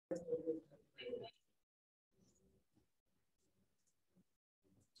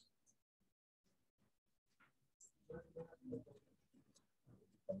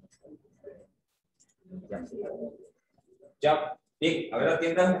Ya, bien, a ver,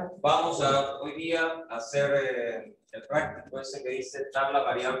 atiendan. Vamos a hoy día a hacer el práctico ese que dice tabla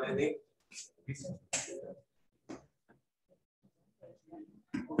variable de.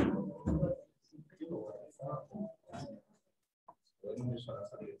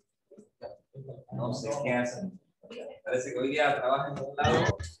 No sé qué hacen. Parece que hoy día trabajan en un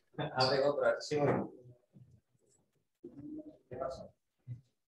lado, hacen otra acción. ¿Qué pasó?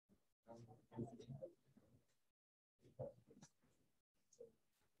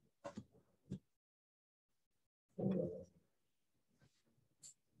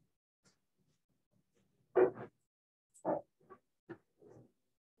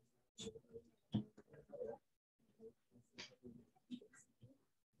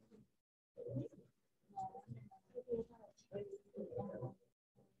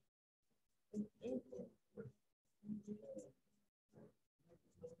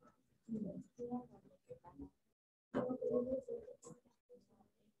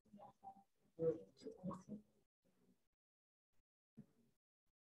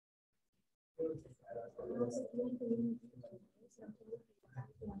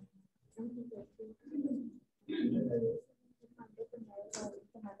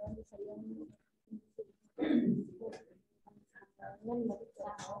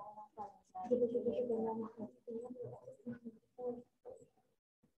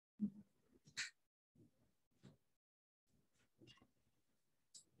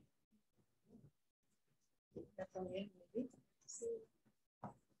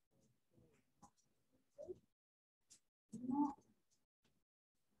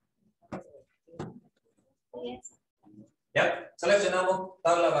 Ya, seleccionamos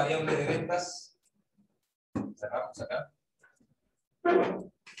tabla variable de ventas. Cerramos acá.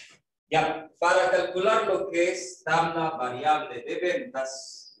 Ya, para calcular lo que es tabla variable de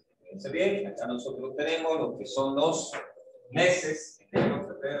ventas, fíjense bien, acá nosotros tenemos lo que son los meses, enero,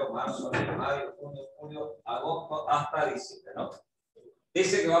 febrero, marzo, abril, mayo, junio, julio, agosto, hasta diciembre, ¿no?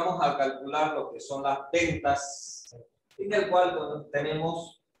 Dice que vamos a calcular lo que son las ventas, en el cual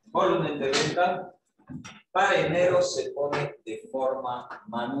tenemos volumen de venta. Para enero se pone de forma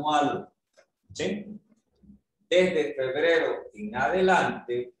manual, ¿sí? Desde febrero en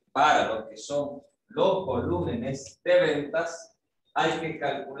adelante, para lo que son los volúmenes de ventas, hay que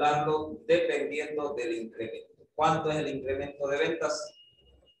calcularlo dependiendo del incremento. ¿Cuánto es el incremento de ventas?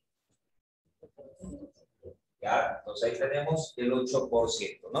 Ya, entonces ahí tenemos el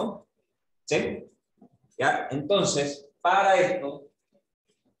 8%, ¿no? ¿Sí? Ya, entonces, para esto,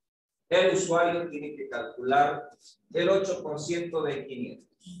 el usuario tiene que calcular el 8% de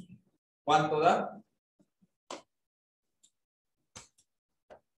 500. ¿Cuánto da?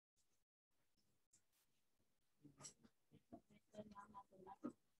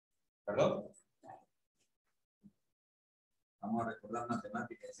 ¿Perdón? Vamos a recordar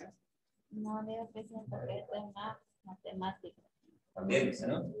matemáticas. ¿Sí? No veo que siento que esto es más matemática. También dice,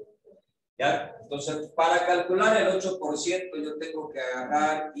 ¿no? Ya, entonces, para calcular el 8%, yo tengo que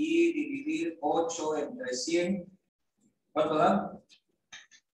agarrar y dividir 8 entre 100. ¿Cuánto da?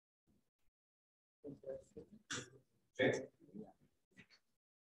 ¿Sí?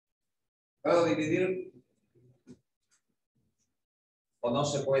 ¿Puedo dividir? ¿O no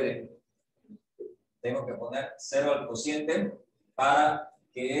se puede? Tengo que poner 0 al cociente para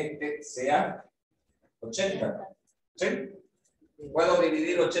que este sea 80. ¿Sí? ¿Puedo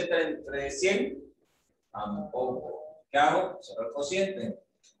dividir 80 entre 100? Tampoco. ¿Qué hago? 0 al cociente.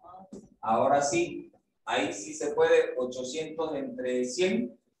 Ahora sí, ahí sí se puede. 800 entre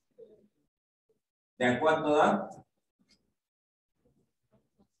 100. ¿De cuánto da?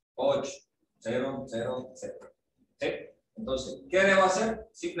 8. 0, 0, 0. ¿Sí? Entonces, ¿qué debo hacer?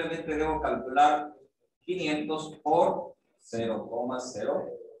 Simplemente debo calcular 500 por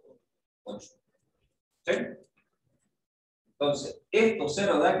 0,08. ¿Sí? Entonces, esto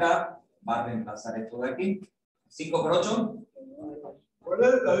 0 de acá va a reemplazar esto de aquí. 5 por 8.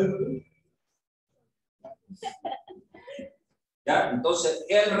 Ya, entonces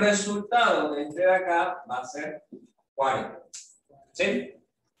el resultado de este de acá va a ser 40. ¿Sí?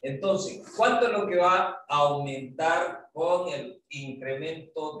 Entonces, ¿cuánto es lo que va a aumentar con el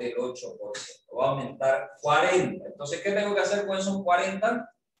incremento del 8%? Va a aumentar 40. Entonces, ¿qué tengo que hacer con esos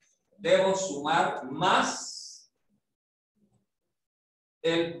 40? Debo sumar más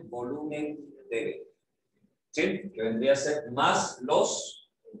el volumen de venta. ¿Sí? Que vendría a ser más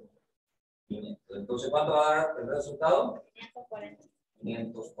los 500. Entonces, ¿cuánto va a dar el resultado? 540.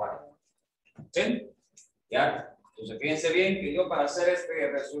 540. ¿Sí? ¿Ya? Entonces, fíjense bien que yo para hacer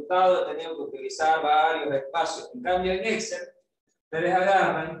este resultado he tenido que utilizar varios espacios. En cambio, en Excel, ustedes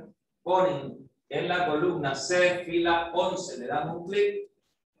agarran, ponen en la columna C, fila 11, le damos un clic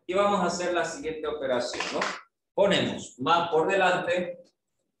y vamos a hacer la siguiente operación, ¿no? Ponemos más por delante,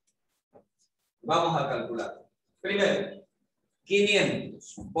 vamos a calcular. Primero,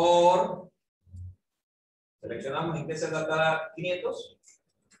 500 por, seleccionamos en qué celda está 500.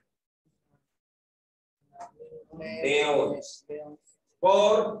 B11.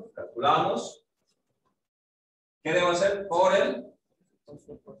 Por, calculamos, ¿qué debo hacer? Por el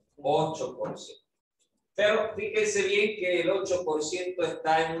 8%. Pero fíjense bien que el 8%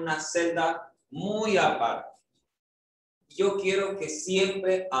 está en una celda muy aparte. Yo quiero que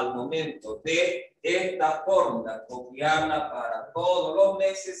siempre al momento de esta fórmula, copiarla para todos los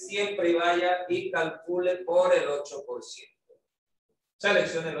meses, siempre vaya y calcule por el 8%.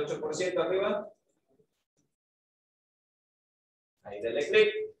 Seleccione el 8% arriba. Ahí dele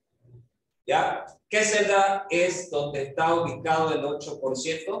clic. ¿Ya? ¿Qué celda es donde está ubicado el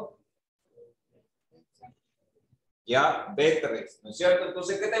 8%? Ya, B3, ¿no es cierto?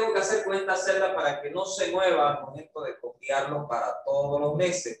 Entonces, ¿qué tengo que hacer con esta celda para que no se mueva al momento de copiarlo para todos los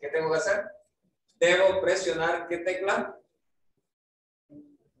meses? ¿Qué tengo que hacer? Debo presionar, ¿qué tecla?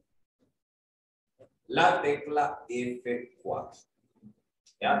 La tecla F4.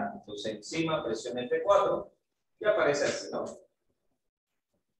 ¿Ya? Entonces, encima presiona F4 y aparece así, ¿no?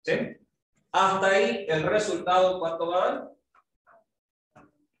 ¿Sí? Hasta ahí, el resultado, ¿cuánto va a dar?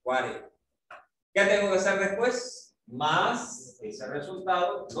 40. ¿Qué tengo que hacer después? Más ese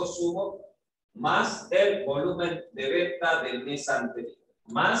resultado, lo sumo, más el volumen de venta del mes anterior.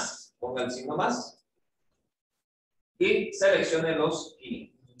 Más, ponga el signo más, y seleccione los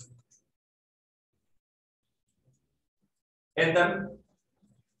 500. Enter.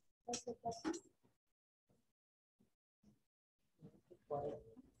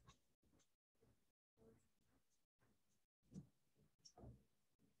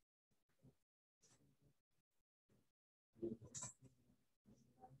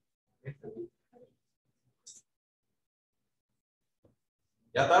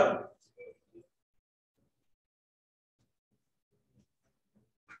 ¿Ya está?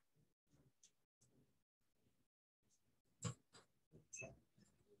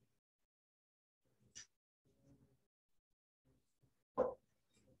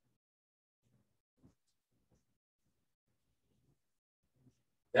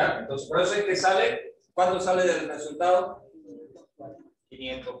 ¿Ya? Entonces, por eso es que sale, ¿cuánto sale del resultado?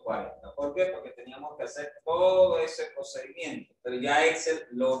 540. ¿Por qué? Porque teníamos que hacer todo ese procedimiento, pero ya Excel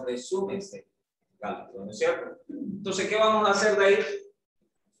lo resume ese cálculo, ¿no es cierto? Entonces, ¿qué vamos a hacer de ahí?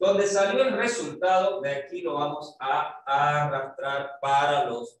 Donde salió el resultado, de aquí lo vamos a arrastrar para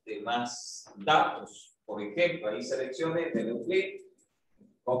los demás datos. Por ejemplo, ahí seleccione, denle un clic,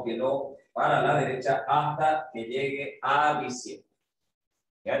 cópielo para la derecha hasta que llegue a diciembre.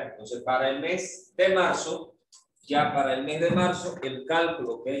 ¿Ya? Entonces, para el mes de marzo, ya para el mes de marzo, el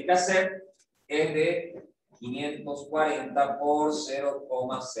cálculo que hay que hacer es de 540 por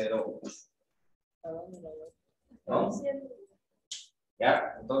 0,08. ¿No?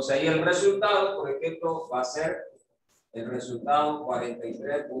 ¿Ya? Entonces, ahí el resultado, por ejemplo, va a ser el resultado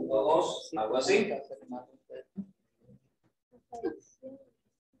 43.2, algo así.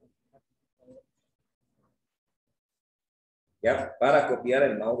 ¿Ya? Para copiar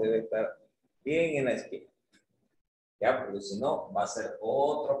el mouse debe estar bien en la esquina. ¿Ya? Porque si no, va a ser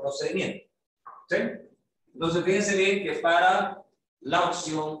otro procedimiento. ¿Sí? Entonces, fíjense bien que para la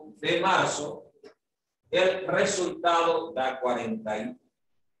opción de marzo, el resultado da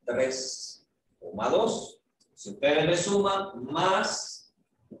 43,2. Si ustedes le suman más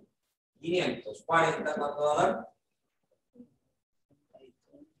 540, ¿cuánto va a dar?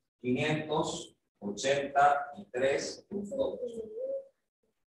 583.2.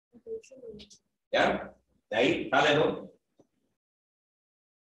 ¿Ya? De ahí, dale,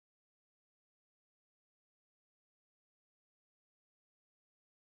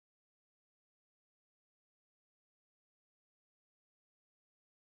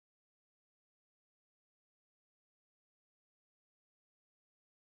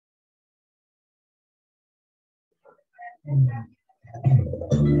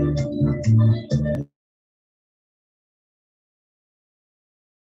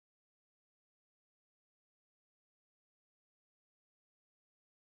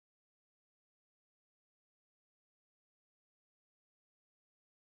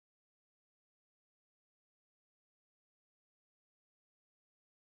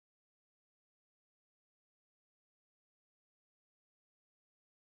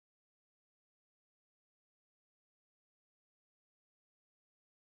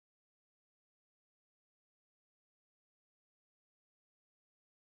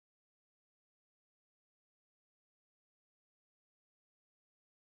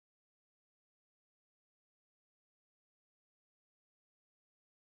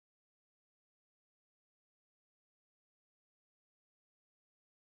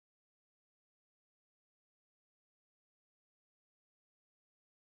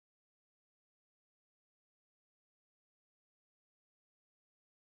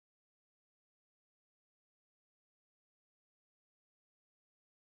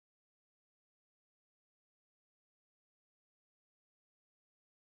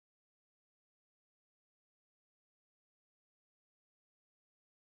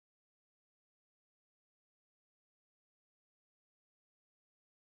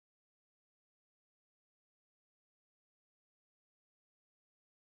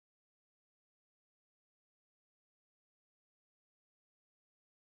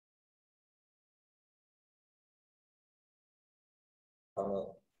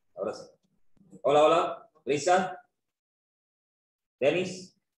 Vamos, ahora sí. Hola, hola. Lisa.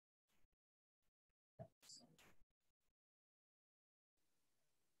 Denis.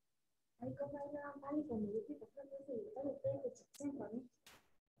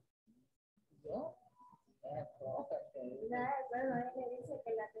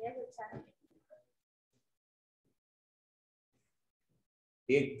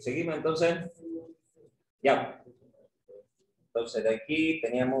 Bien, seguimos entonces. Ya. Entonces, de aquí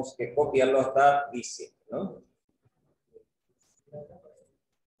teníamos que copiarlo hasta diciembre, ¿no?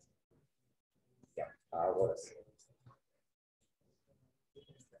 Ya, ahora sí.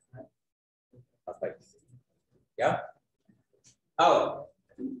 Hasta ahí. ¿Ya? Ahora,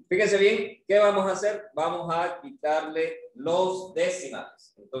 fíjense bien, ¿qué vamos a hacer? Vamos a quitarle los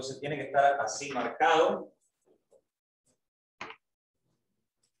decimales. Entonces, tiene que estar así marcado.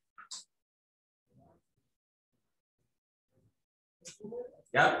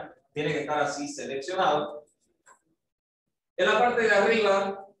 ¿Ya? Tiene que estar así seleccionado. En la parte de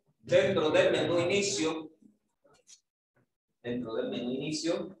arriba, dentro del menú inicio,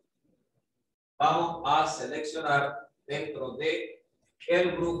 vamos a seleccionar dentro de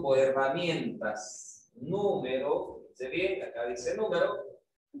el grupo de herramientas número, ¿se ve? Acá dice número.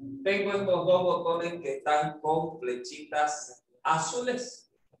 Tengo estos dos botones que están con flechitas azules.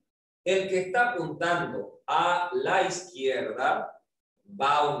 El que está apuntando a la izquierda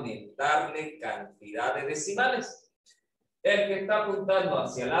va a aumentarle cantidad de decimales. El que está apuntando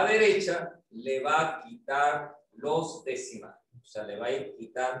hacia la derecha le va a quitar los decimales. O sea, le va a ir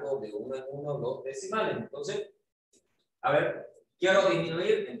quitando de uno en uno los decimales. Entonces, a ver, quiero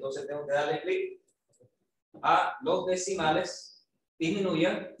disminuir, entonces tengo que darle clic a los decimales.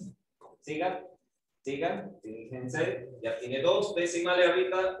 Disminuyan. Sigan. Fíjense, ya tiene 2 decimales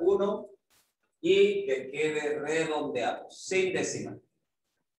ahorita, 1, y que quede redondeado, sin decimal.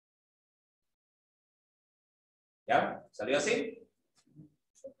 ¿Ya? ¿Salió así?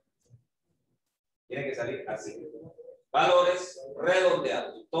 Tiene que salir así. Valores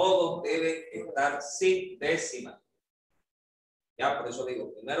redondeados. Todo debe estar sin decimal. Ya, por eso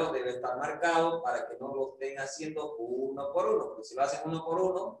digo, primero debe estar marcado para que no lo estén haciendo uno por uno. Porque si lo hacen uno por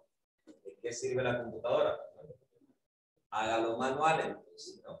uno, ¿de qué sirve la computadora? Hágalo manual,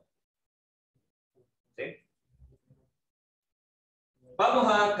 entonces, ¿no? ¿Sí? Vamos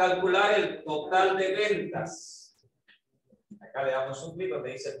a calcular el total de ventas. Acá le damos un clic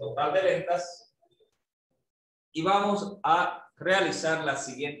donde dice total de ventas. Y vamos a realizar la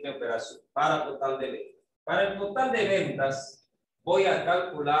siguiente operación para total de ventas. Para el total de ventas, voy a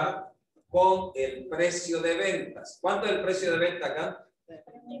calcular con el precio de ventas. ¿Cuánto es el precio de venta acá?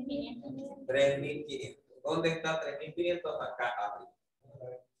 3.500. ¿Dónde está 3.500? Acá arriba.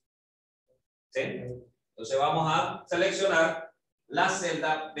 ¿Sí? Entonces vamos a seleccionar la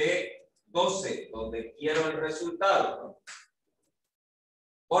celda B12, donde quiero el resultado, ¿no?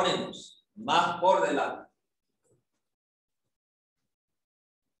 Ponemos más por delante.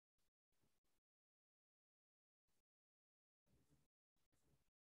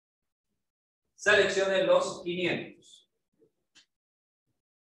 Seleccione los 500.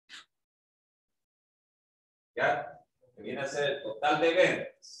 ¿Ya? Que viene a ser el total de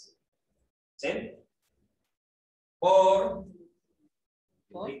ventas. ¿Sí?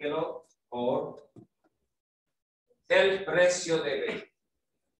 Indíquelo por el precio de venta.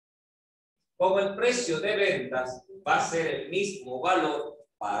 Como el precio de ventas va a ser el mismo valor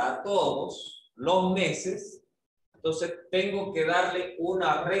para todos los meses, entonces tengo que darle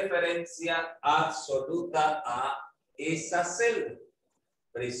una referencia absoluta a esa celda.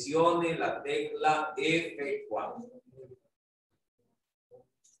 Presione la tecla F4.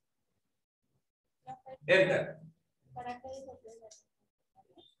 Enter.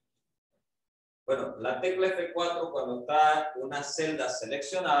 Bueno, la tecla F4 cuando está una celda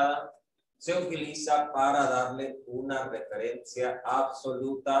seleccionada se utiliza para darle una referencia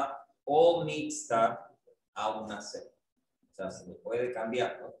absoluta o mixta a una celda. O sea, se le puede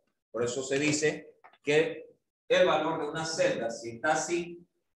cambiar, ¿no? Por eso se dice que el valor de una celda, si está así,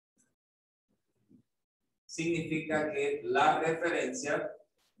 significa que la referencia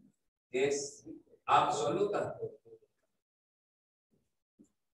es absoluta.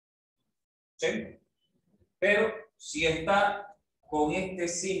 ¿Sí? Pero si está con este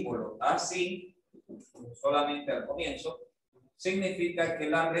símbolo así, solamente al comienzo, significa que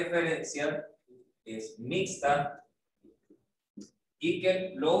la referencia es mixta y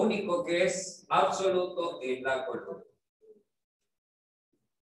que lo único que es absoluto es la columna.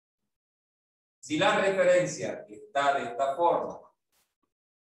 Si la referencia está de esta forma,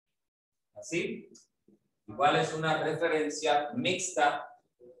 así, Igual es una referencia mixta,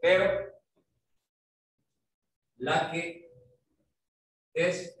 pero la que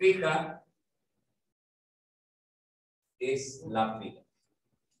es fija es la fila.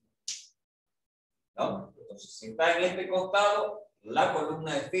 ¿No? Entonces, si está en este costado, la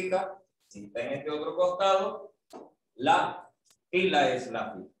columna es fija. Si está en este otro costado, la fila es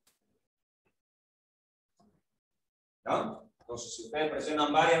la fila. ¿No? Entonces, si ustedes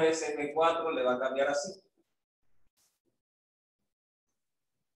presionan varias veces F4, le va a cambiar así.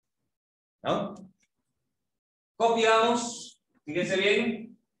 ¿No? Copiamos, fíjense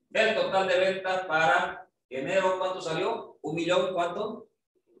bien, el total de ventas para enero, ¿cuánto salió? 1.000.000, ¿cuánto?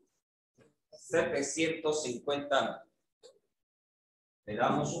 750. Le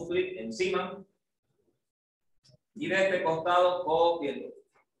damos un clic encima y de este costado copienlo.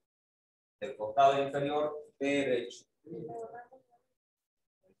 Del costado inferior derecho.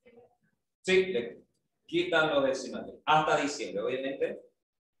 Sí, le quitan los decimales hasta diciembre, obviamente.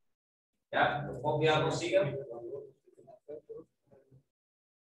 Ya, lo copiamos, sigan.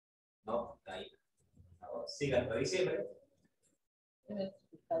 No, ahí. Ahora siga hasta diciembre.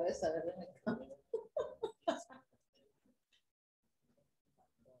 Cabeza, ¿verdad?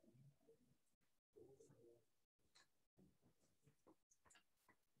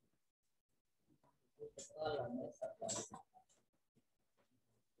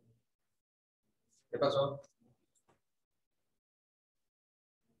 ¿Qué pasó?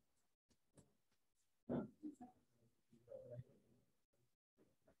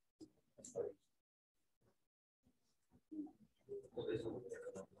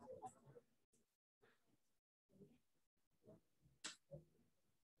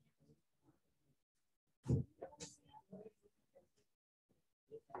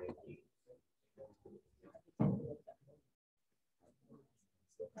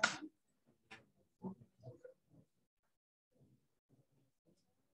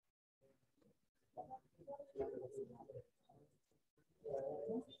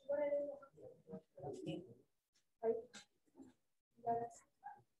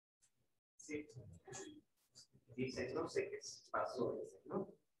 Sí. Dice, no sé qué pasó, dice, ¿no?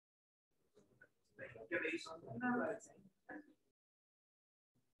 ¿Qué le hizo? Nada.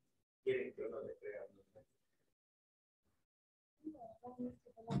 Quieren que uno le crea.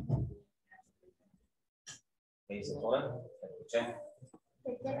 ¿Qué dice? Bueno, escuché.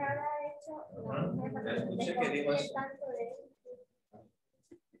 ¿Qué le habrá hecho la mujer Escuché que dijo eso. tanto de él?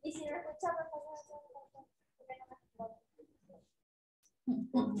 Y si no escuchaba,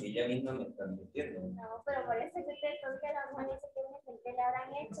 Porque ella misma me está mintiendo. no, pero por eso que usted porque la mujer dice que le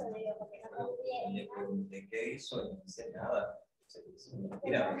habrán hecho, digo, porque no confíe. Le pregunté qué hizo y no dice nada. Se dice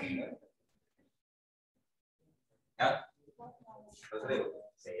mentira. ¿Ya? Entonces digo,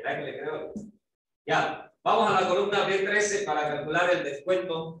 ¿será que le creo? Ya, vamos a la columna B13 para calcular el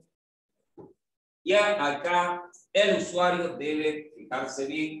descuento. Ya acá el usuario debe fijarse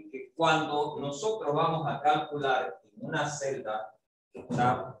bien que cuando nosotros vamos a calcular en una celda que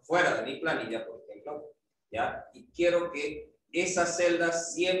está fuera de mi planilla, por ejemplo, ya, y quiero que esa celda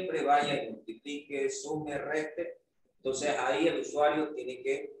siempre vaya y multiplique, sume, reste, entonces ahí el usuario tiene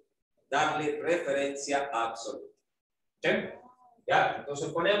que darle referencia absoluta. ¿Sí? Ya, entonces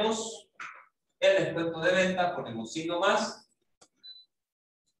ponemos el descuento de venta, ponemos signo más.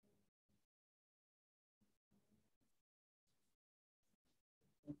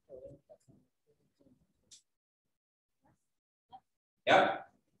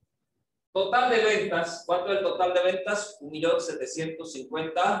 ¿Ya? Total de ventas, ¿cuánto es el total de ventas?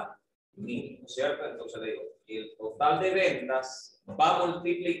 1.750.000, ¿no es cierto? Entonces le digo, el total de ventas va a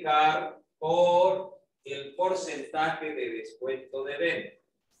multiplicar por el porcentaje de descuento de venta.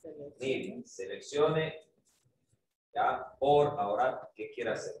 Miren, seleccione, ya, por, ahora, ¿qué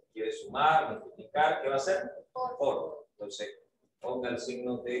quiere hacer? ¿Quiere sumar, multiplicar? ¿Qué va a hacer? Por. Entonces, ponga el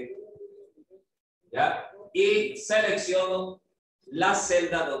signo de, ya, y selecciono la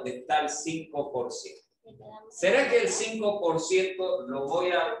celda donde está el 5%. ¿Será que el 5% lo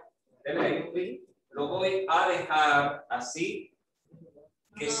voy a dejar así,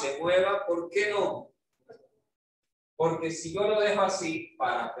 que se mueva? ¿Por qué no? Porque si yo lo dejo así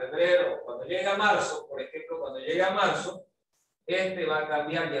para febrero, cuando llegue a marzo, por ejemplo, cuando llegue a marzo, este va a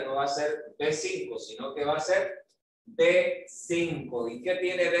cambiar, ya no va a ser B5, sino que va a ser B5. ¿Y qué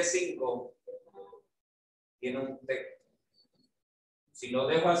tiene B5? Tiene un texto. Si lo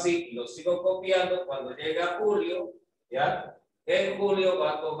dejo así y lo sigo copiando, cuando llegue a julio, ¿ya? En julio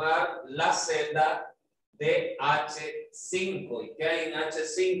va a tomar la celda de H5. ¿Y qué hay en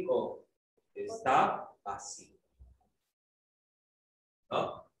H5? Está vacío.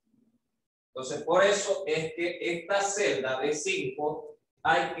 ¿No? Entonces, por eso es que esta celda de 5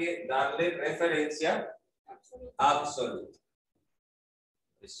 hay que darle referencia absoluta.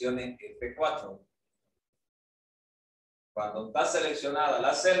 Presione F4. Cuando está seleccionada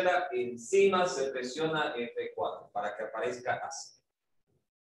la celda, encima se presiona F4 para que aparezca así.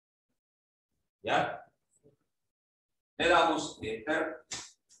 ¿Ya? Le damos Enter.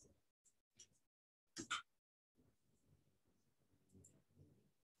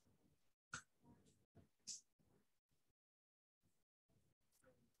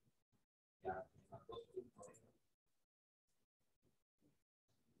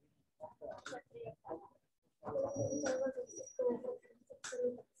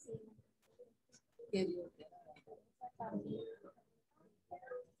 Es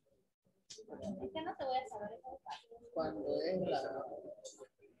que no te voy a saber eso. Cuando es la...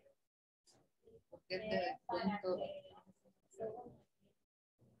 ¿Por qué te descuento?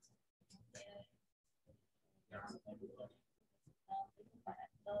 Para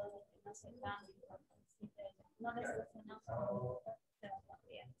todo lo que no se cambie, no le solucionamos, se va a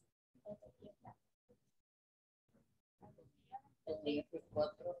cambiar. El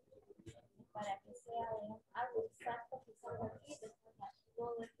F4. Para que sea algo exacto que salga aquí, después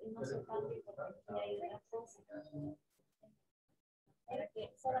todo esto no se cambie porque aquí hay otra cosa. Para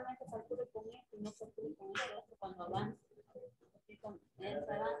que solamente calcule con esto y no calcule con esto cuando avance. Porque con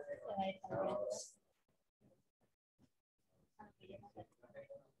ese avance se va a ir cambiando.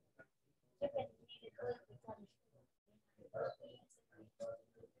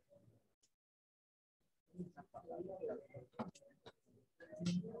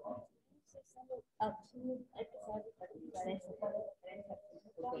 Hay que saber diferenciar eso con la diferencia.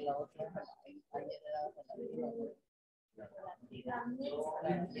 Porque la otra hay heredado con la misma.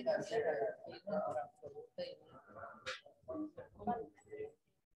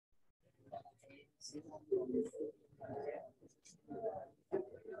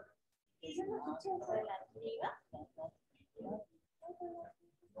 Y yo no escuché sobre la liga.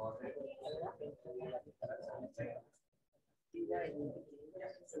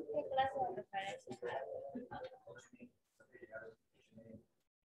 ¿Qué clase de referencia?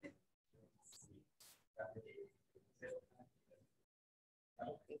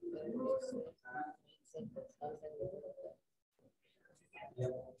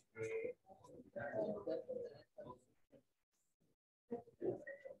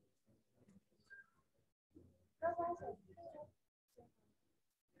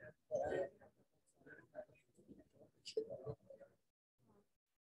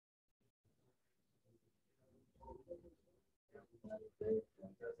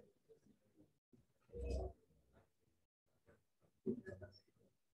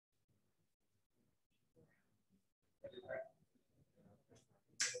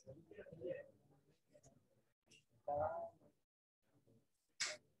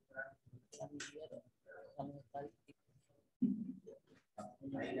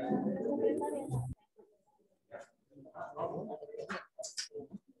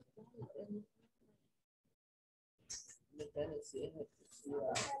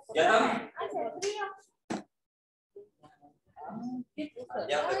 ¿Ya está? Hace frío.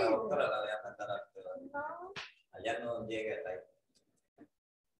 Ya, pero la doctora la voy a mandar a No. allá no llegue hasta ahí.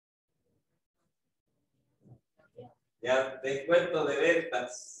 Ya descuento de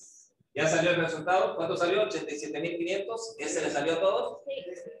ventas. ¿Ya salió el resultado? ¿Cuánto salió? 87.500. ¿Ese le salió a todos? Sí.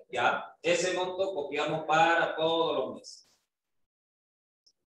 Ya. Ese monto copiamos para todos los meses.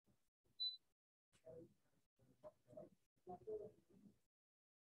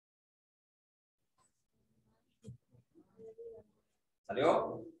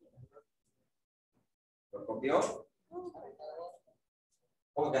 ¿Salió? ¿Lo copió?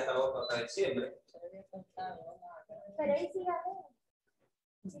 ¿Cómo que hasta agosto hasta diciembre? Pero ahí sí gané.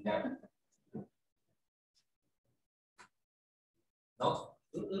 Ya. ¿No?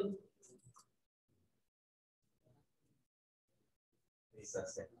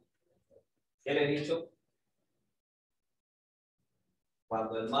 ¿Qué le he dicho?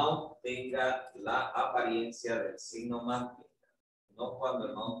 Cuando el mouse tenga la apariencia del signo más, no cuando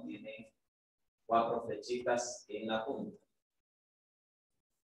el mouse tiene 4 flechitas en la punta.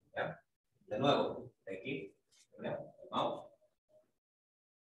 ¿Ya? De nuevo, de aquí, ¿ya? El mouse.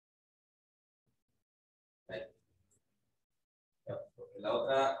 Ahí. ¿Ya? Porque la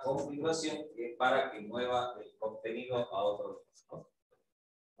otra configuración es para que mueva el contenido a otro lugar, ¿no?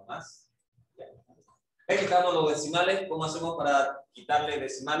 ¿No más? Ya. Aquí quitamos los decimales. ¿Cómo hacemos para quitarle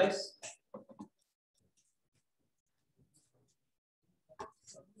decimales?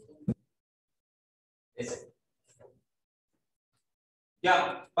 Ese.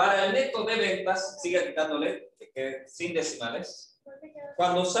 Ya, para el neto de ventas, sigue quitándole que sin decimales.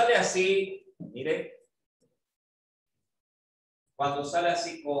 Cuando sale así, mire, cuando sale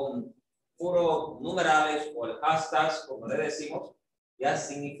así con puro numerales o el hashtag, como le decimos, ya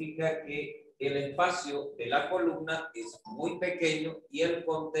significa que el espacio de la columna es muy pequeño y el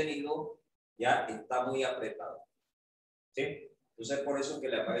contenido ya está muy apretado. ¿Sí? Entonces, por eso que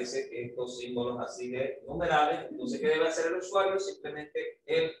le aparecen estos símbolos así de numerales. Entonces, ¿qué debe hacer el usuario? Simplemente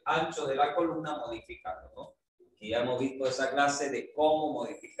el ancho de la columna modificarlo, ¿no? Y ya hemos visto esa clase de cómo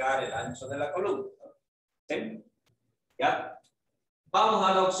modificar el ancho de la columna. ¿Sí? ¿Ya? Vamos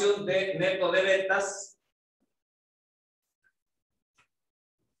a la opción de neto de ventas.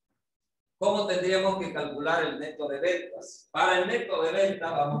 ¿Cómo tendríamos que calcular el neto de ventas? Para el neto de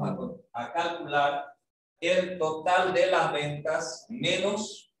ventas vamos a calcular el total de las ventas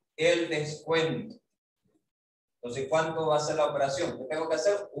menos el descuento. Entonces, ¿cuánto va a ser la operación? ¿Qué tengo que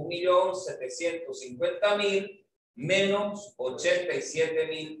hacer? 1.750.000 menos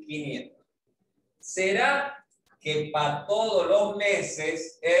 87.500. ¿Será que para todos los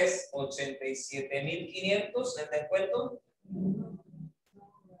meses es 87.500 el descuento?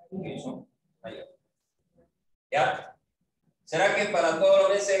 Eso. Allá. ¿Ya? ¿Será que para todos los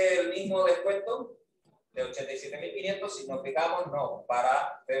meses es el mismo descuento? De 87.500, si nos fijamos, no.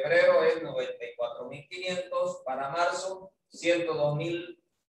 Para febrero es 94.500, para marzo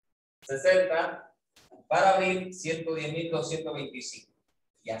 102.060, para abril 110.225.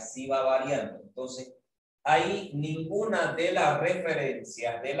 Y así va variando. Entonces, ahí ninguna de las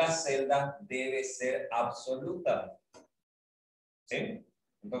referencias de la celda debe ser absoluta. ¿Sí?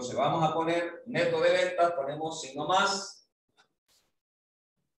 Entonces, vamos a poner neto de ventas, ponemos signo más.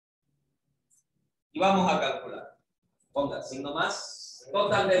 Y vamos a calcular. Ponga signo más.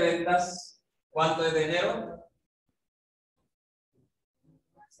 Total de ventas. ¿Cuánto es de enero?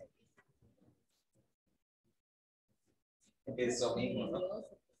 Eso mismo, ¿no?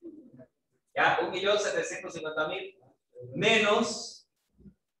 Ya, 1.750.000 menos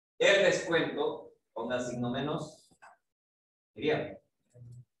el descuento. Ponga signo menos. Diría.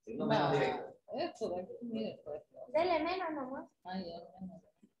 Signo menos directo. Dele menos nomás.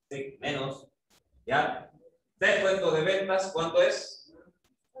 Sí, menos. Ya. Descuento de ventas, ¿cuánto es?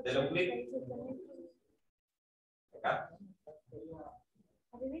 De los clic. Acá.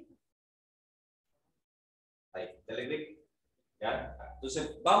 Ahí, dale clic. ¿Ya?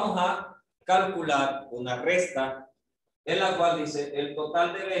 Entonces, vamos a calcular una resta en la cual dice el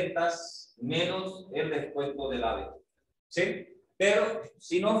total de ventas menos el descuento de la venta. ¿Sí? Pero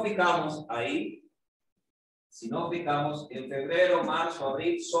si nos fijamos ahí, si nos fijamos en febrero, marzo,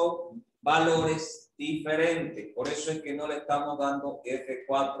 abril son valores diferentes. Por eso es que no le estamos dando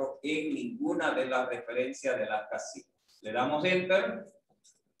F4 en ninguna de las referencias de las casillas. Le damos Enter.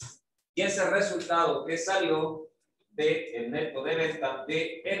 Y ese resultado que salió del neto de venta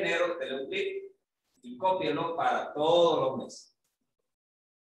de enero, dele un clic y cópielo para todos los meses.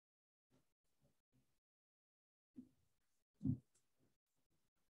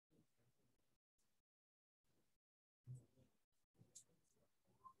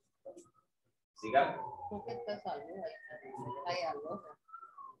 Siga. ¿Por qué está salud ahí? Hay algo.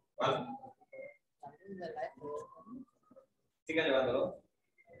 ¿Cuál? Salud de la Siga llevándolo.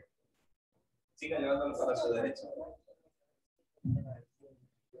 Siga llevándolo para su derecha.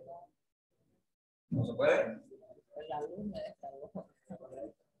 ¿No se puede? la luz me descargó.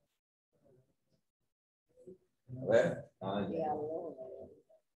 A ver. Ah, ya.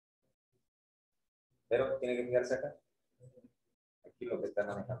 Pero tiene que fijarse acá. Aquí lo que está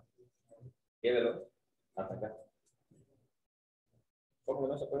manejando. Llévelo hasta acá. ¿Cómo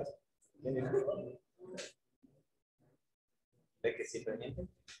no se puede? ¿Ve que sí permite?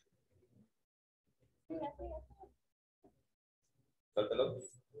 Suéltelo.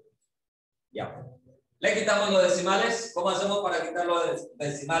 Ya. Le quitamos los decimales. ¿Cómo hacemos para quitar los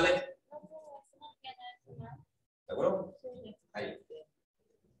decimales? ¿Seguro? Ahí.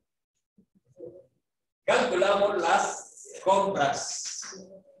 Calculamos las compras.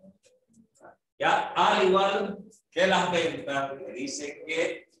 Ya, al igual que las ventas, que dice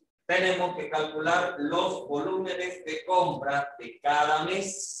que tenemos que calcular los volúmenes de compra de cada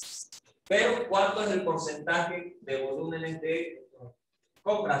mes. Pero, ¿cuánto es el porcentaje de volúmenes de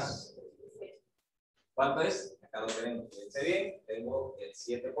compras? ¿Cuánto es? Acá lo tenemos. Fíjense bien, tengo el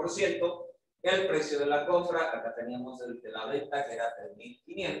 7%. El precio de la compra, acá teníamos el de la venta, que era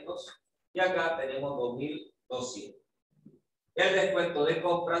 3.500. Y acá tenemos 2.200. El descuento de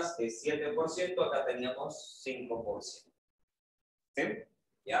compras es 7%, acá teníamos 5%. ¿Sí?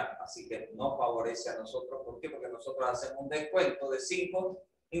 ¿Ya? Así que no favorece a nosotros. ¿Por qué? Porque nosotros hacemos un descuento de 5,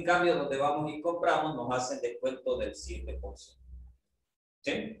 en cambio donde vamos y compramos nos hacen descuento del 7%.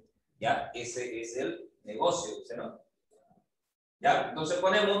 ¿Sí? ¿Ya? Ese es el negocio, ¿no? ¿Ya? Entonces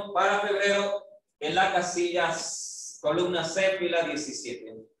ponemos para febrero en la casilla columna C, fila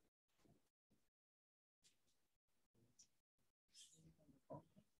 17.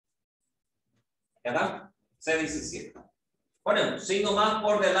 ¿Ya está? C17. Ponemos signo más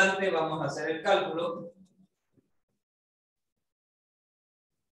por delante, vamos a hacer el cálculo.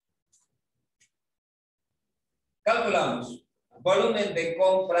 Calculamos volumen de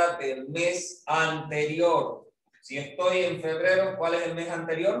compra del mes anterior. Si estoy en febrero, ¿cuál es el mes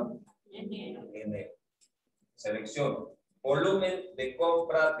anterior? Enero. Selecciono volumen de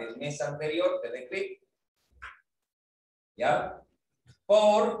compra del mes anterior, te doy clic. ¿Ya?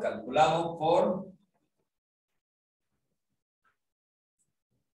 Calculamos por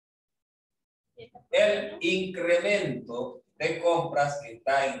el incremento de compras que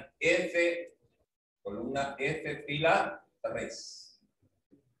está en F, columna F, fila 3.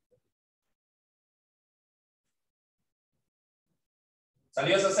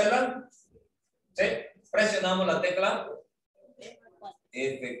 ¿Salió esa celda? ¿Sí? Presionamos la tecla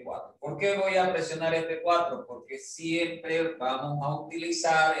F4. ¿Por qué voy a presionar F4? Porque siempre vamos a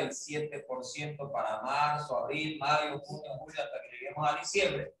utilizar el 7% para marzo, abril, mayo, junio, julio, hasta que lleguemos a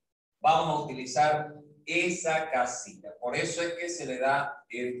diciembre. Vamos a utilizar esa casilla. Por eso es que se le da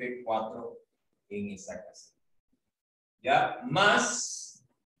F4 en esa casilla. ¿Ya? Más.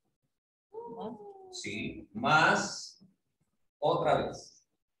 Sí, más. Otra vez.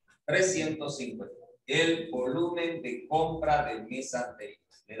 350. El volumen de compra del mes anterior.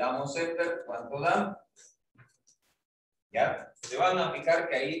 Le damos Enter. ¿Cuánto da? ¿Ya? Se van a fijar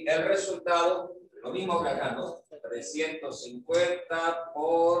que ahí el resultado, lo mismo que acá, ¿no? 350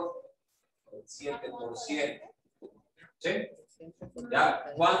 por 7%. ¿Sí?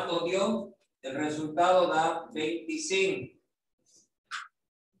 ¿Ya? ¿Cuánto dio? El resultado da 25.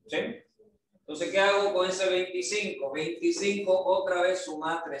 ¿Sí? Entonces, ¿qué hago con ese 25? 25 otra vez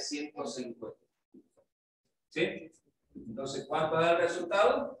suma 350. ¿Sí? Entonces, ¿cuánto da el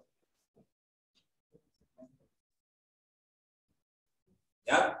resultado?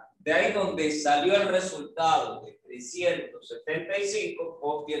 ¿Ya? De ahí donde salió el resultado de 375,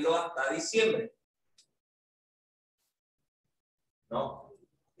 cópielo hasta diciembre. ¿No?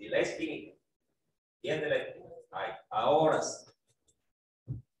 Y la esquinita. ¿Quién de la esquina? Ahí. Ahora sí.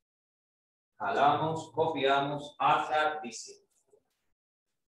 Jalamos, copiamos hasta diciembre.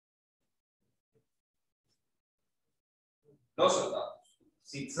 Los soldados.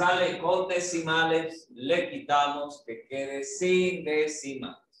 Si sale con decimales, le quitamos que quede sin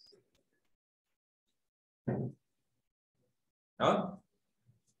decimales. ¿No?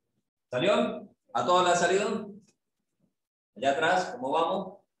 ¿Salió? ¿A todos la ha salido? Allá atrás, ¿cómo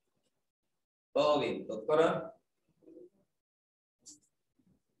vamos? ¿Todo bien, doctora?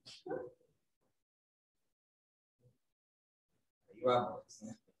 Ahí vamos.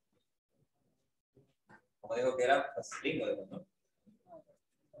 Como dijo que era facilito, ¿no?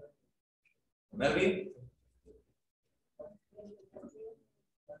 Melvin.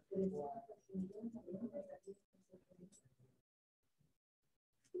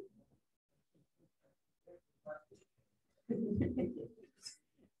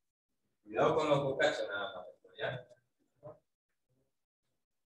 Cuidado con los bocachos nada más. ¿Ya?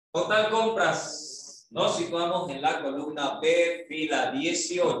 Total compras. Nos situamos en la columna B, fila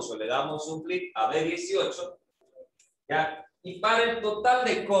 18. Le damos un clic a B18. ¿Ya? Y para el total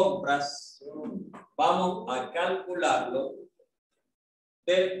de compras, vamos a calcularlo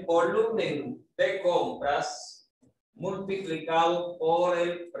del volumen de compras multiplicado por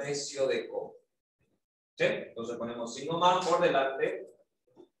el precio de compra. ¿Sí? Entonces ponemos signo más por delante.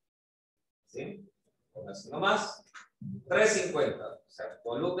 ¿Sí? Con signo más. 350. O sea,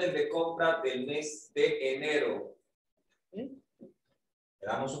 volumen de compra del mes de enero. Le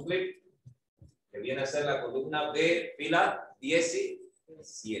damos un clic, que viene a ser la columna B, fila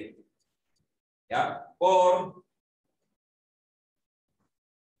 17. ¿Ya?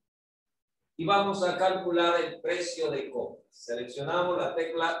 Y vamos a calcular el precio de compra. Seleccionamos la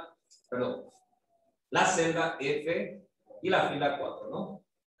tecla, perdón, la celda F y la fila 4, ¿no?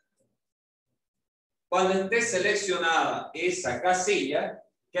 Cuando esté seleccionada esa casilla,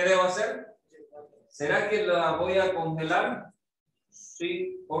 ¿qué debo hacer? ¿Será que la voy a congelar?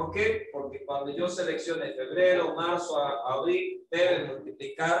 Sí. ¿Por qué? Porque cuando yo seleccione febrero, marzo, abril, debe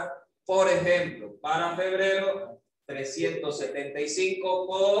multiplicar, por ejemplo, para febrero, 375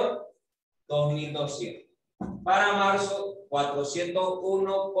 por 2200. Para marzo,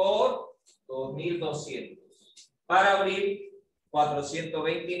 401 por 2.200. Para abril,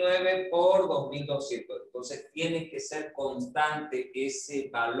 429 por 2.200. Entonces, tiene que ser constante ese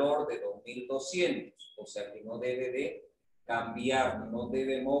valor de 2.200. O sea, que no debe de cambiar, no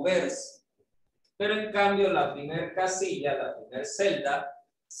debe moverse. Pero en cambio, la primera casilla, la primera celda,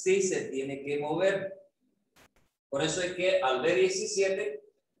 sí se tiene que mover. Por eso es que al B17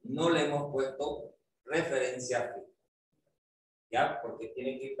 no le hemos puesto referencia fija. ¿Ya? Porque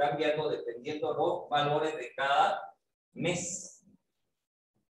tiene que ir cambiando dependiendo los valores de cada mes.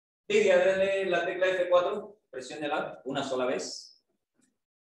 Lidia, dale la tecla F4, presiónela una sola vez.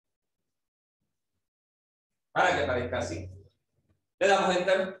 Para que aparezca así. Le damos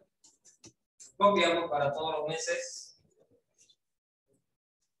Enter. Copiamos para todos los meses.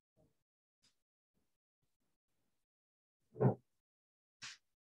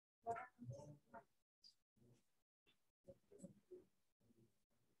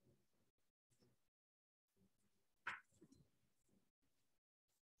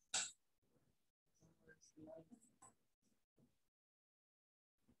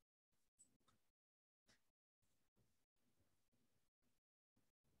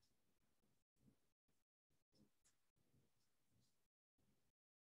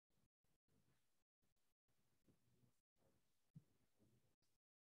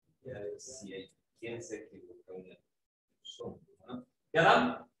 Ya decía, ¿quién se equivocó? ¿No? ¿Ya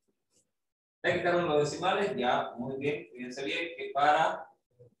dan? ¿Ya quitaron los decimales? Ya, muy bien. Fíjense bien que para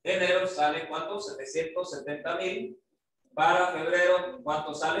enero sale ¿cuánto? 770.000. Para febrero,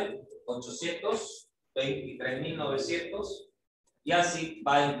 ¿cuánto sale? 823.900. Y así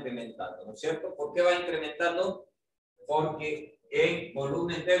va incrementando, ¿no es cierto? ¿Por qué va incrementando? Porque en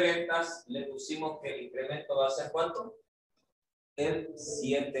volumen de ventas le pusimos que el incremento va a ser ¿cuánto? El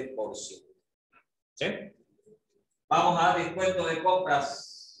 7%. ¿Sí? Vamos a descuento de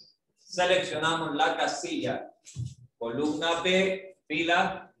compras. Seleccionamos la casilla, columna B,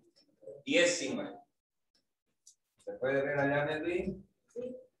 fila 19. ¿Se puede ver allá en el link?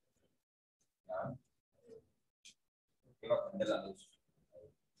 Sí. Quiero prender la luz.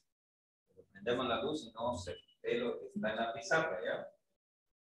 Prendemos la luz y no se ve lo que está en la pizarra, ¿ya?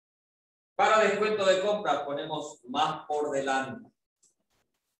 Para descuento de compra ponemos más por delante.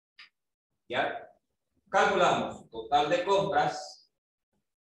 ¿Ya? Calculamos total de compras,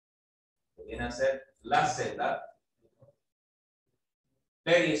 que viene a ser la celda,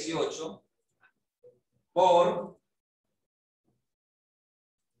 P18 por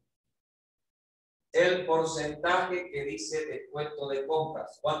el porcentaje que dice descuento de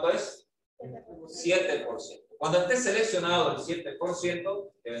compras. ¿Cuánto es? 7%. Cuando esté seleccionado el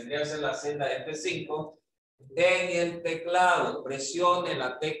 7%, que vendría a ser la celda F5, en el teclado presione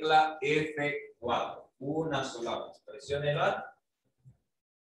la tecla F4. Una sola vez. Presione la.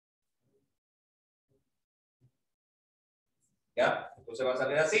 ¿Ya? Entonces va a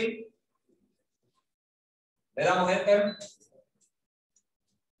salir así. Le damos Enter.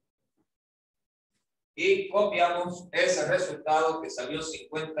 Y copiamos ese resultado que salió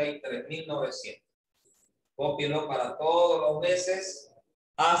 53.900. Cópielo para todos los meses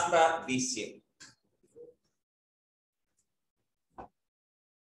hasta diciembre.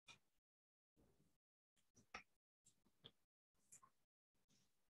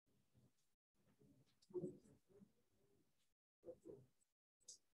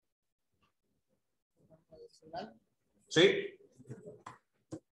 ¿Sí?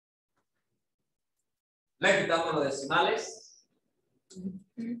 Le quitamos los decimales.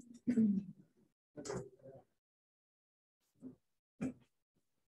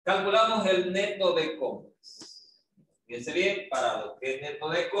 Calculamos el neto de compras. Fíjense bien, para lo que es neto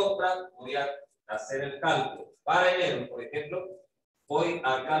de compras, voy a hacer el cálculo. Para enero, por ejemplo, voy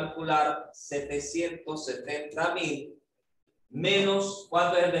a calcular 770.000 menos,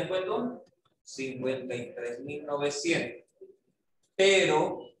 ¿cuánto es el descuento? 53.900.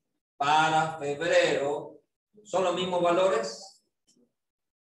 Pero para febrero, ¿son los mismos valores?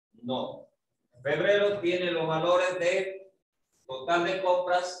 No. Febrero tiene los valores de total de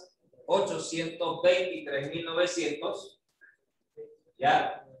compras 823.900.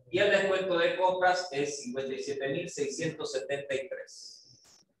 ¿Ya? Y el descuento de compras es 57.673.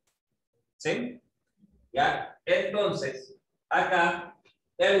 ¿Sí? ¿Ya? Entonces, acá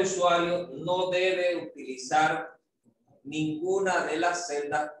el usuario no debe utilizar ninguna de las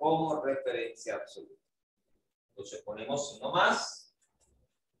celdas como referencia absoluta. Entonces ponemos uno más.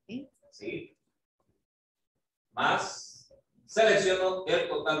 ¿Sí? Más. Selecciono el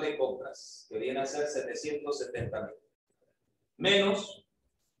total de compras, que viene a ser 770.000. Menos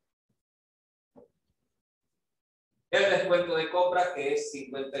el descuento de compra que es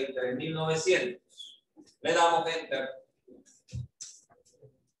 53.900. Le damos Enter.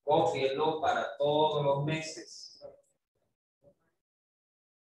 Cópienlo para todos los meses.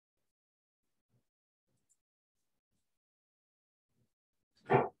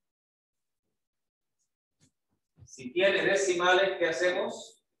 Si tiene decimales, ¿qué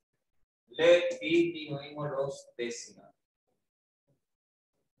hacemos? Le disminuimos los decimales.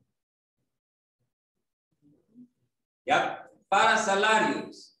 ¿Ya? Para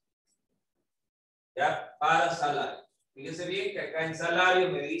salarios. ¿Ya? Para salarios. Fíjense bien que acá en salario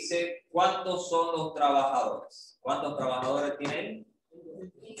me dice cuántos son los trabajadores. ¿Cuántos trabajadores tienen?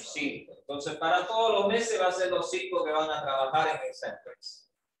 5. Entonces, para todos los meses va a ser los 5 que van a trabajar en esa empresa.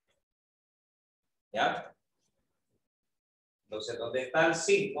 ¿Ya? Entonces, ¿dónde está el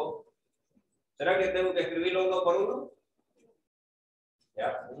 5? ¿Será que tengo que escribirlo uno por uno?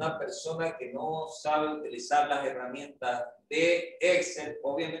 ¿Ya? Una persona que no sabe utilizar las herramientas de Excel,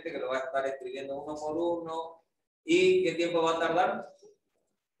 obviamente que lo va a estar escribiendo uno por uno. ¿Y qué tiempo va a tardar?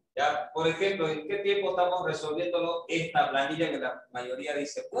 ¿Ya? Por ejemplo, ¿en qué tiempo estamos resolviéndolo esta planilla que la mayoría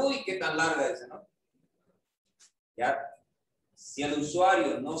dice, uy, qué tan larga es, ¿no? ¿Ya? Si el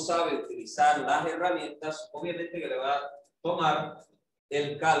usuario no sabe utilizar las herramientas, obviamente que le va a tomar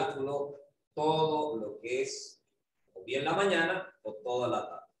el cálculo todo lo que es o bien la mañana o toda la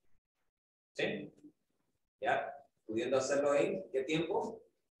tarde. ¿Sí? ¿Ya? Pudiendo hacerlo en ¿qué tiempo?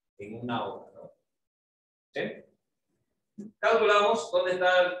 En una hora, ¿no? ¿Sí? Calculamos dónde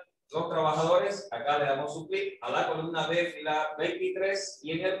están los trabajadores. Acá le damos un clic a la columna B, fila 23,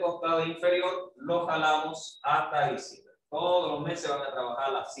 y en el costado inferior lo jalamos hasta diciembre. Todos los meses van a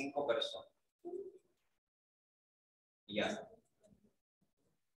trabajar las 5 personas. Y ya está.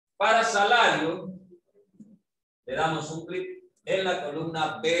 Para salario, le damos un clic en la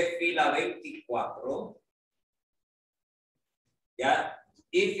columna B, fila 24. ¿Ya?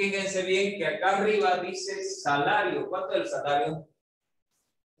 Y fíjense bien que acá arriba dice salario. ¿Cuánto es el salario?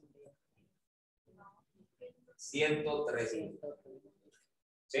 103.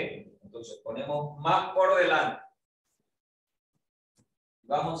 ¿Sí? Entonces ponemos más por delante.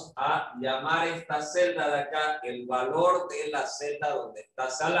 Vamos a llamar esta celda de acá el valor de la celda donde está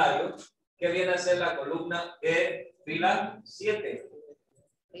salario, que viene a ser la columna E, fila 7.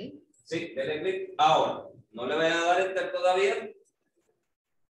 Sí, denle clic. Ahora, no le vayan a dar enter todavía.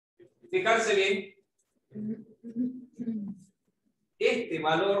 Fijarse bien. Este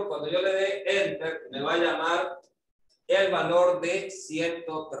valor, cuando yo le dé enter, me va a llamar el valor de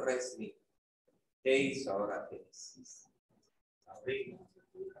 103.000. ¿Qué hizo ahora? Abrir.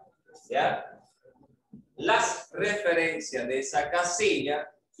 ¿Ya? Las referencias de esa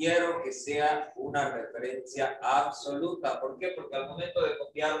casilla quiero que sea una referencia absoluta. ¿Por qué? Porque al momento de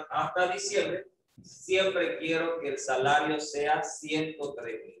copiar hasta diciembre, siempre quiero que el salario sea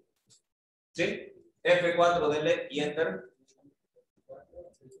 103.000. ¿Sí? F4, dele y enter.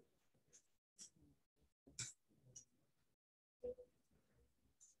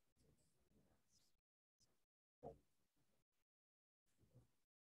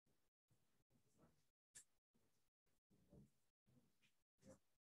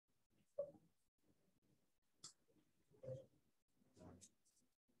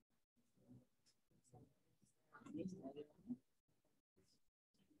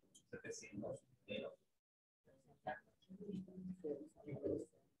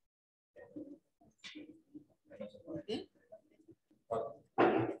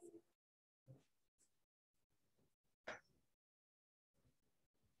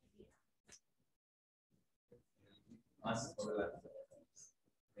 Más por delante.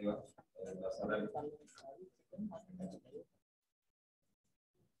 Ahí va.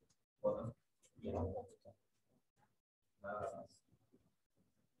 Nada más.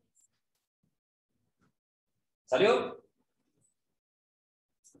 ¿Salió?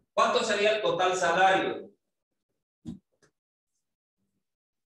 ¿Cuánto sería el total salario?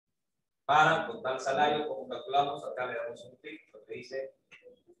 Para total salario, como calculamos, acá le damos un clic, lo que dice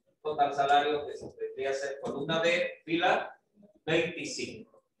total salario, que se tendría que ser columna B, fila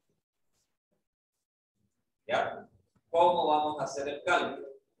 25. ¿Ya? ¿Cómo vamos a hacer el cálculo?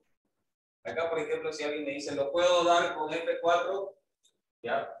 Acá, por ejemplo, si alguien me dice, ¿lo puedo dar con F4?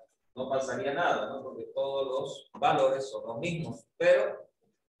 Ya, no pasaría nada, ¿no? Porque todos los valores son los mismos. Pero,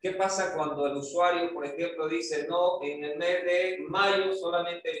 ¿qué pasa cuando el usuario, por ejemplo, dice, no, en el mes de mayo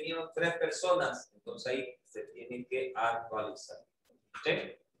solamente vinieron 3 personas? Entonces ahí se tiene que actualizar.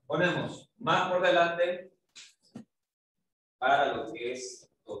 ¿Sí? Ponemos más por delante para lo que es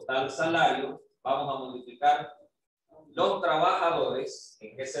total salario. Vamos a multiplicar los trabajadores.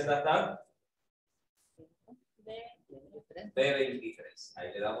 ¿En qué celda están? B23.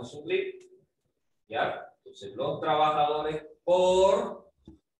 Ahí le damos un clic. ¿Ya? Entonces, los trabajadores por...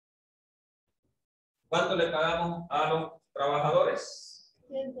 ¿Cuánto le pagamos a los trabajadores?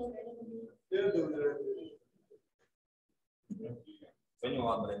 Sueño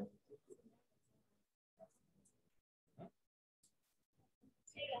o hambre.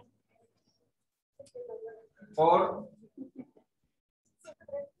 Por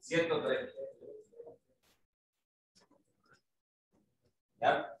 103.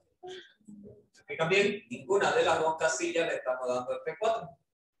 ¿Ya? ¿Se fijan bien? Ninguna de las dos casillas le estamos dando F4.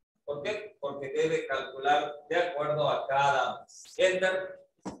 ¿Por qué? Porque debe calcular de acuerdo a cada Enter.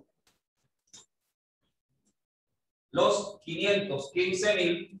 Los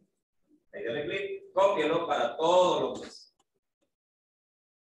 515,000. Ahí dale clic, cópialo para todos los meses.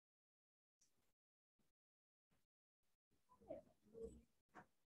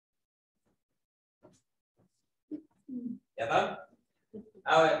 ¿Ya está?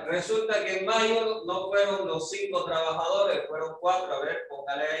 A ver, resulta que en mayo no fueron los 5 trabajadores, fueron 4. A ver,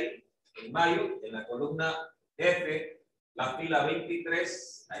 póngale ahí. En mayo, en la columna F, la fila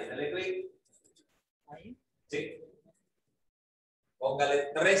 23. Ahí dale clic. Ahí. Sí.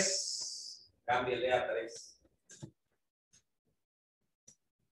 Póngale 3. Cámbiale a 3.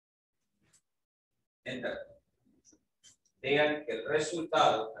 Enter. Vean que el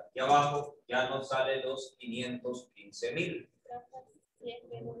resultado aquí abajo ya no sale los 515,000. Si es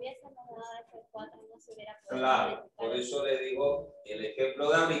que no hubiésemos dado F4, no se hubiera podido. Claro, por eso le digo el ejemplo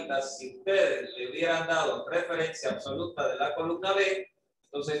de ahorita. Si ustedes le hubieran dado referencia absoluta de la columna B,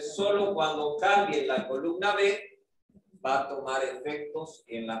 entonces solo cuando cambie la columna B va a tomar efectos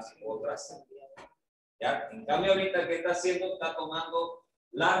en las otras. ¿Ya? En cambio, ahorita, ¿qué está haciendo? Está tomando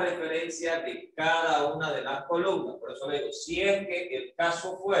la referencia de cada una de las columnas. Por eso le digo, si es que el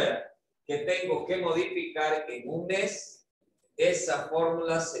caso fuera que tengo que modificar en un mes, esa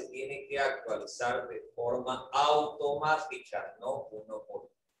fórmula se tiene que actualizar de forma automática, no uno por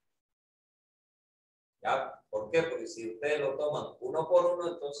uno. ¿Ya? ¿Por qué? Porque si ustedes lo toman uno por uno,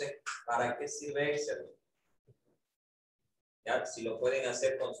 entonces, ¿para qué sirve Excel? ¿Ya? Si lo pueden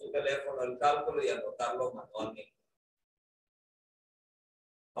hacer con su teléfono el cálculo y anotarlo manualmente.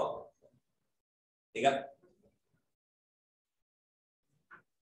 ¿No? Diga.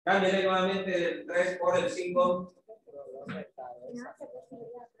 Cámbiale nuevamente el 3 por el 5.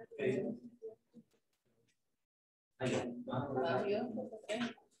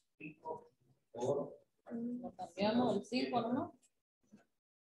 Lo cambiamos el 5, ¿no?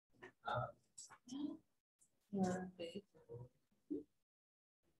 Okay.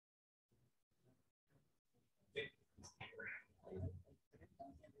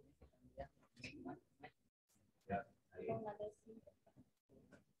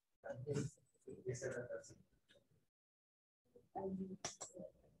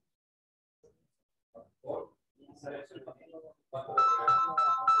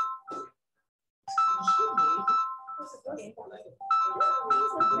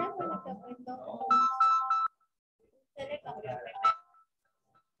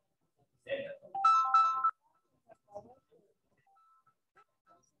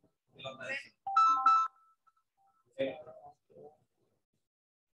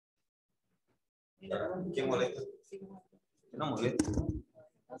 ¿Quién molesta? No molesta.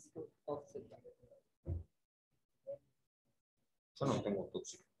 Yo no tengo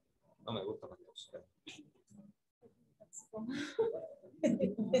tóxico. No me gusta la tóxica.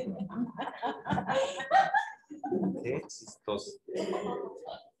 Qué chistoso.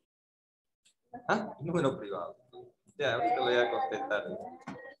 Ah, número privado. Ya, ahorita le voy a contestar.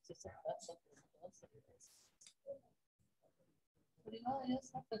 Privado, yo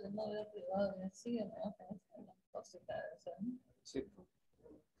sé, pero no veo privado, me sigue, ¿no? Tóxica de eso, ¿no? Sí.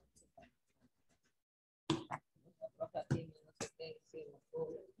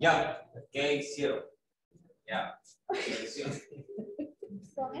 Ya, ¿qué hicieron? Ya, ¿qué hicieron?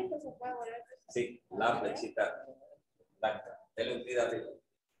 Con esto se puede volver. Sí, la flechita blanca. Dele un clic arriba.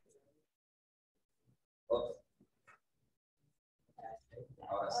 Otro.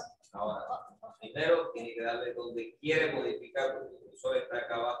 Ahora sí. Ahora, primero tiene que darle donde quiere modificar, porque el cursor está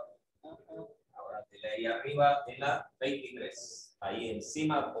acá abajo. Ahora, dele ahí arriba en la 23. Ahí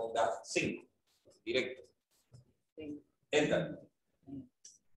encima ponga 5. Directo. Enter.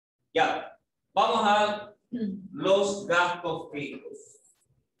 Ya. Vamos a los gastos fijos.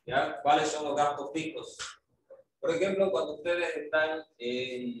 ¿Ya? ¿Cuáles son los gastos fijos? Por ejemplo, cuando ustedes están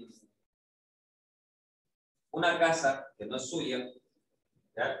en una casa que no es suya,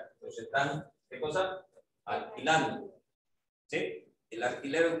 ¿ya? Entonces están, ¿qué cosa? Alquilando. ¿Sí? El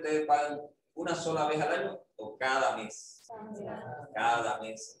alquiler ustedes pagan una sola vez al año o cada mes. Cada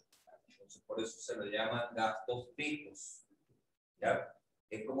mes. Entonces, por eso se lo llaman gastos fijos. ¿Ya?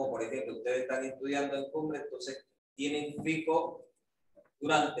 Es como, por ejemplo, ustedes están estudiando en cumbre, entonces tienen fijo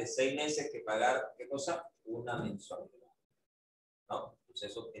durante 6 meses que pagar, ¿qué cosa? Una mensualidad. ¿No?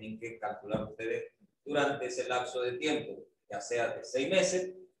 Entonces, eso tienen que calcular ustedes durante ese lapso de tiempo, ya sea de 6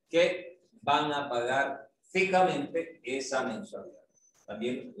 meses, que van a pagar fijamente esa mensualidad.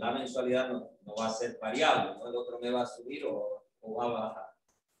 También la mensualidad no va a ser variable, ¿no? El otro mes va a subir o va a bajar.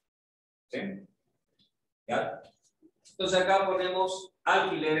 ¿Sí? ¿Ya? Entonces acá ponemos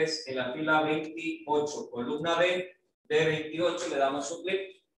alquileres en la fila 28, columna B de 28, le damos un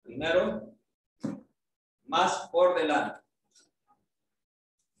clic. Primero, más por delante.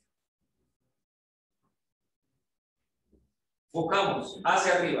 Buscamos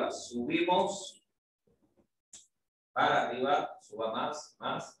hacia arriba, subimos para arriba, suba más.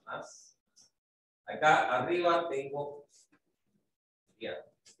 Acá arriba tengo, ya,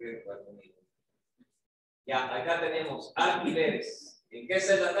 acá tenemos alquileres. ¿En qué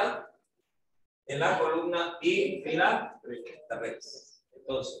celda está? En la columna y fila 3.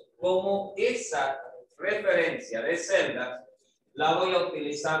 Entonces, como esa referencia de celda la voy a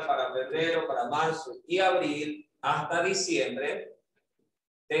utilizar para febrero, para marzo y abril hasta diciembre,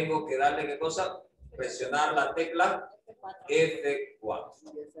 tengo que darle ¿qué cosa? Presionar la tecla F4.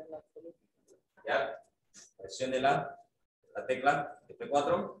 ¿Ya? Presione la tecla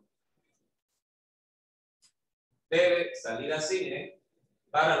F4. Debe salir así, miren,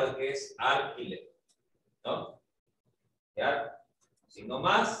 para lo que es alquiler, ¿no? ¿Ya? Si no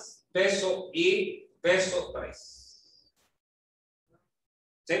más, peso y peso 3.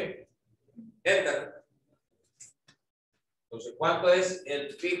 ¿Sí? Enter. Entonces, ¿cuánto es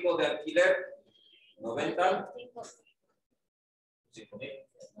el fijo de alquiler? 90. 5.000.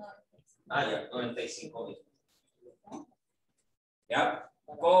 Ya, 95.000. ¿Ya?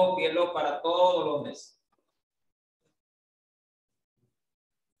 Cópielo para todos los meses.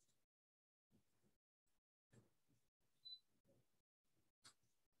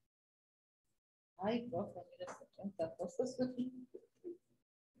 Ay, profe, mira, 70 cosas.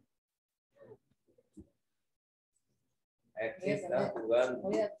 Aquí está jugando.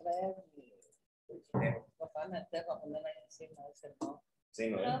 Voy a traer mi papá me tengo que poner ahí encima de ese no. Sí,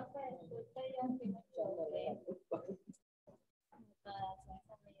 ¿no? Profe, usted ya tiene mucho de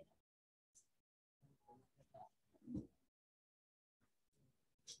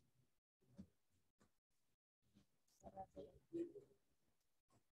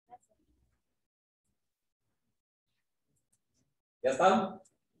 ¿Ya están?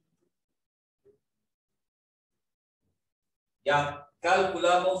 Ya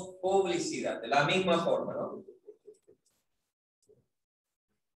calculamos publicidad de la misma forma, ¿no?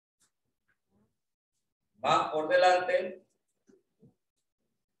 Más por delante.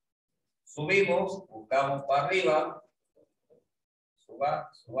 Subimos, buscamos para arriba.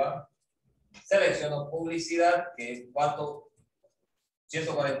 Suba. Selecciono publicidad, que es ¿cuánto?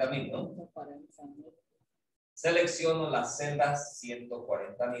 140.000, ¿no? 140.000. Selecciono la celda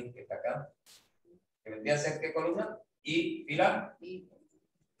 140.000 que está acá. Que vendría a ser ¿qué columna? Y fila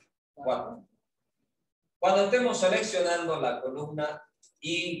 4. Cuando estemos seleccionando la columna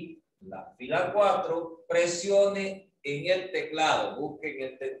y la fila 4, presione en el teclado, busque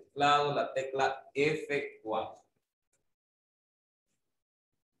en el teclado la tecla F4.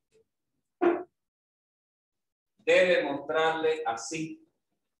 Debe mostrarle así,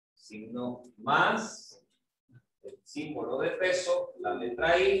 signo más, el símbolo de peso, la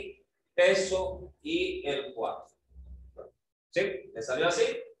letra I, peso y el 4. ¿Sí? ¿Le salió así?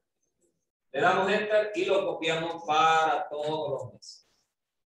 Le damos enter y lo copiamos para todos los meses.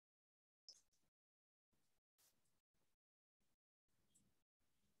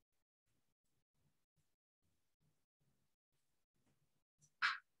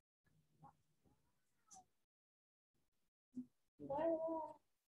 Bueno,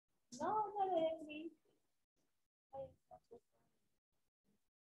 no de mí.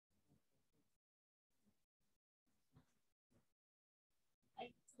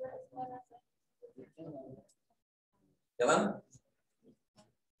 ¿Ya van?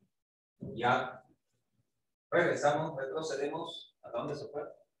 Ya. Regresamos, retrocedemos. ¿A dónde se fue?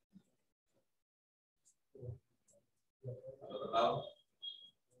 Al otro lado.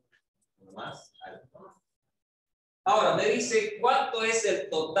 Uno más. Ahí. Ahora, me dice cuánto es el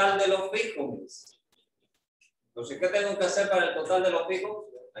total de los fijos. Entonces, ¿qué tengo que hacer para el total de los fijos?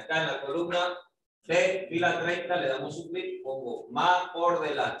 Acá en la columna de fila 30 le damos un clic, pongo más por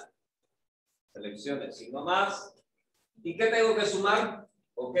delante. Selecciono el signo más. ¿Y qué tengo que sumar?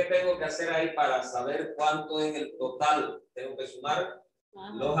 ¿O qué tengo que hacer ahí para saber cuánto es el total? Tengo que sumar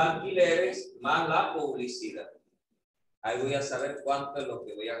los alquileres más la publicidad. Ahí voy a saber cuánto es lo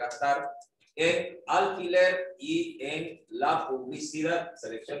que voy a gastar en alquiler y en la publicidad.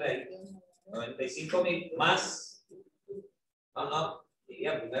 Seleccione ahí 95,000 más.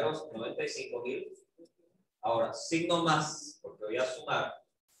 Diría primero 95,000. Ahora, signo más, porque voy a sumar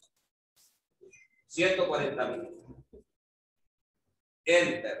 140,000.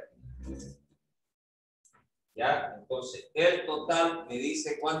 Enter. Ya, entonces el total me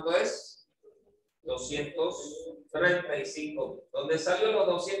dice cuánto es 235,000. ¿Dónde salió los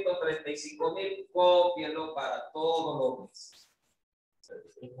 235,000? Cópienlo para todos los meses.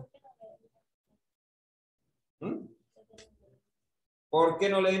 ¿Por qué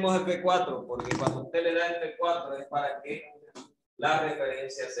no le dimos F4? Porque cuando usted le da F4 es para que la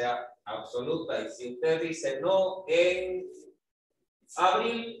referencia sea absoluta. Y si usted dice no, en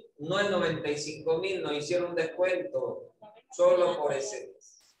abril no es 95,000, nos hicieron un descuento solo por ese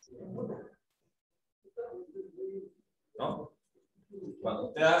mes. ¿No? Cuando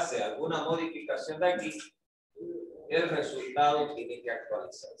usted hace alguna modificación de aquí, el resultado tiene que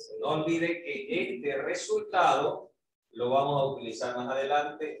actualizarse. No olvide que este resultado lo vamos a utilizar más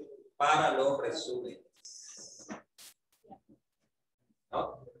adelante para los resúmenes.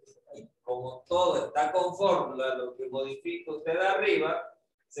 ¿No? Y como todo está con fórmula, lo que modifica usted arriba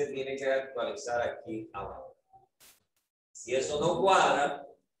se tiene que actualizar aquí abajo. Si eso no cuadra,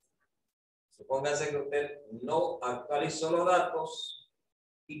 supóngase que usted no actualizó los datos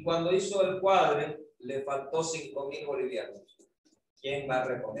y cuando hizo el cuadre le faltó 5,000 bolivianos. ¿Quién va a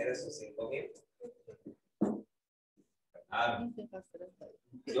reponer esos 5,000?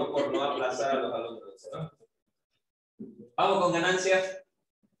 Yo por no aplazar a los alumnos, ¿no? Vamos con ganancias.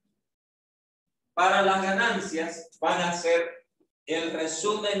 Para las ganancias van a ser el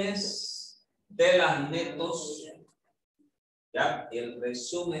resúmenes de las netos, ¿ya? El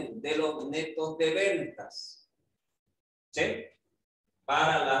resumen de los netos de ventas, ¿sí?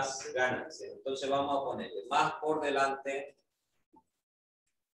 Para las ganancias. Entonces vamos a ponerle más por delante.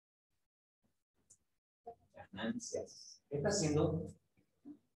 Ganancias. ¿Qué está haciendo?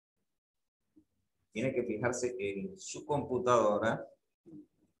 Tiene que fijarse en su computadora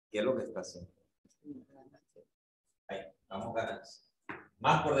qué es lo que está haciendo. Ahí, vamos ganancias.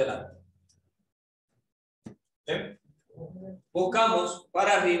 Más por delante. ¿Sí? Buscamos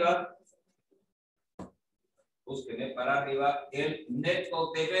para arriba. Búsquenme para arriba el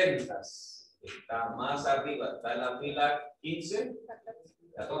neto de ventas. Está más arriba, está en la fila 15,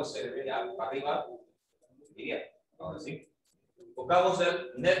 14, ya para arriba. Diría, ahora sí. Buscamos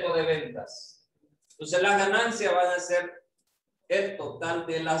el neto de ventas. Entonces las ganancias van a ser el total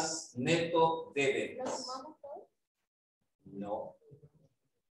de las neto de ventas. ¿Lo sumamos todo? No.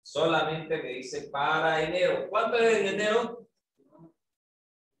 Solamente me dice para enero. ¿Cuánto es en enero?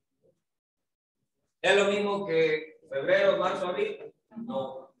 ¿Es lo mismo que febrero, marzo, abril?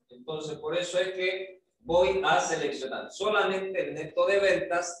 No. Entonces, por eso es que voy a seleccionar solamente el neto de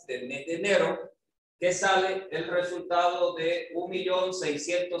ventas del mes de enero, que sale el resultado de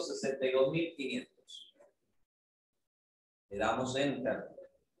 1.662.500. Le damos Enter.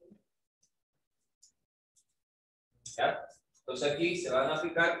 ¿Ya? Entonces aquí se van a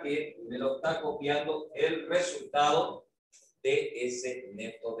fijar que me lo está copiando el resultado de ese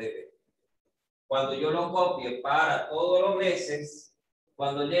neto de ventas. Cuando yo lo copie para todos los meses,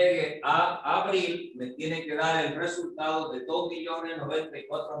 cuando llegue a abril, me tiene que dar el resultado de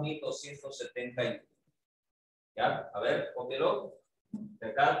 2.094.271. ¿Ya? A ver, cópielo. De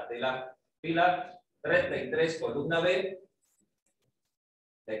acá, de la fila 33, columna B,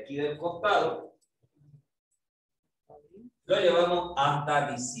 de aquí del costado, lo llevamos hasta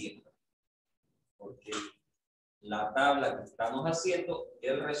diciembre. Porque la tabla que estamos haciendo,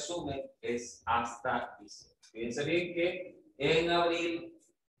 el resumen es hasta diciembre. Fíjense bien que en abril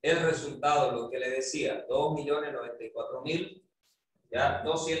el resultado, lo que le decía, 2.094.000, ya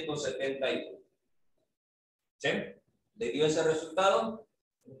 271. ¿Sí? ¿Le dio ese resultado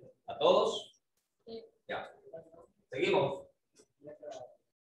a todos? Ya. Seguimos.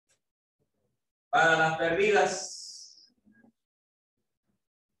 Para las pérdidas.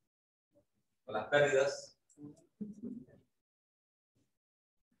 Las pérdidas.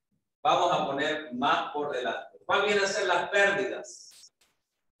 Vamos a poner más por delante. ¿Cuál viene a ser las pérdidas?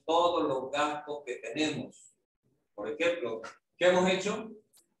 Todos los gastos que tenemos. Por ejemplo, ¿qué hemos hecho?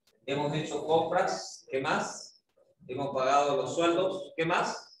 Hemos hecho compras. ¿Qué más? Hemos pagado los sueldos. ¿Qué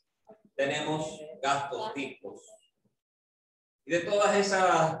más? Tenemos gastos fijos. Y de todos esos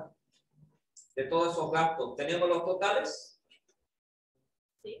gastos, ¿tenemos los totales?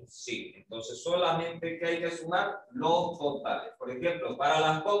 Sí. Sí, entonces solamente que hay que sumar los totales. Por ejemplo, para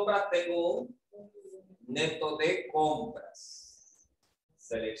las compras tengo un neto de compras.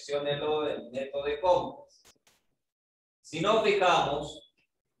 Selecciónelo el neto de compras. Si nos fijamos,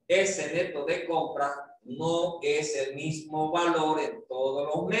 ese neto de compras no es el mismo valor en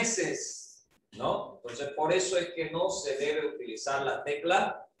todos los meses, ¿no? Entonces, por eso es que no se debe utilizar la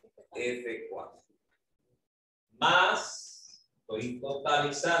tecla F4. Más, estoy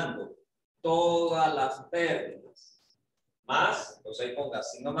totalizando todas las pérdidas. Más, entonces ahí ponga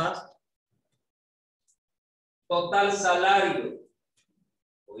signo más. Total salario.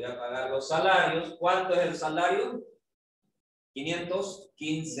 Voy a pagar los salarios. ¿Cuánto es el salario?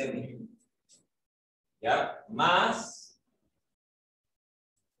 515,000. ¿Ya? Más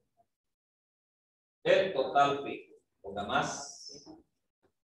el total fijo. Ponga más.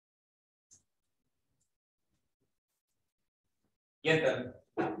 Y enter.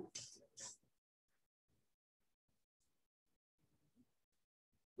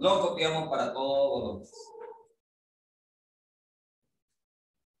 Lo copiamos para todos los meses.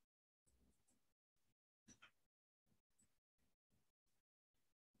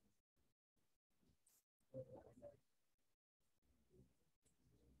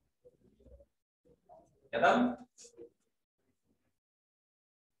 ¿Ya estamos?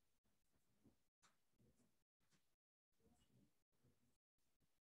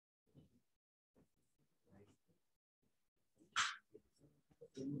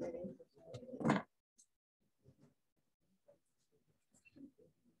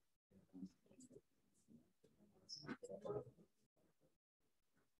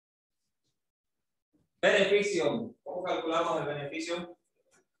 Beneficio. ¿Cómo calculamos el beneficio?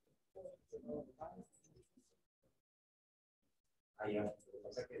 Ahí ya. Lo que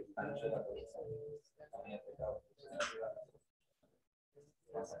pasa es que el ancho de la columna está muy apretado.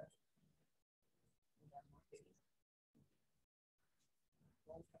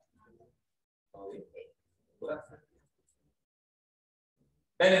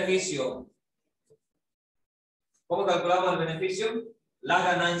 Beneficio. ¿Cómo calculamos el beneficio? Las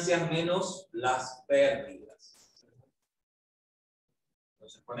ganancias menos las pérdidas.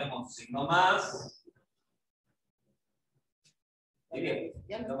 Entonces ponemos signo más. Muy bien,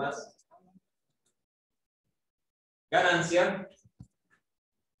 signo más. Ganancia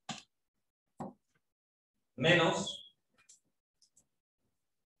menos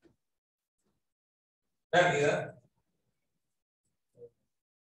pérdida.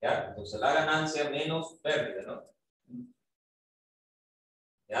 ¿Ya? Entonces la ganancia menos pérdida, ¿no?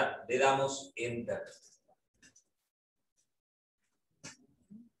 ¿Ya? Le damos enter.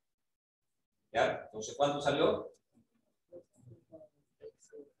 ¿Ya? Entonces, ¿cuánto salió?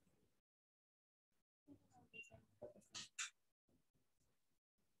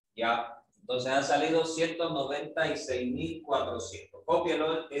 Ya. Entonces ha salido 196,400.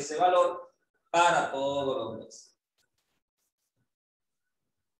 Cópielo ese valor para todos los meses.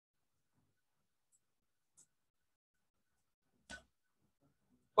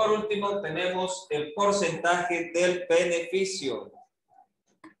 Por último, tenemos el porcentaje del beneficio.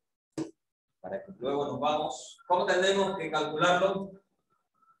 Para que luego nos vamos. ¿Cómo tenemos que calcularlo?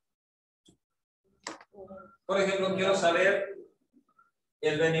 Por ejemplo, quiero saber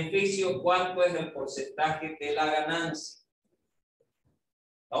el beneficio, ¿cuánto es el porcentaje de la ganancia?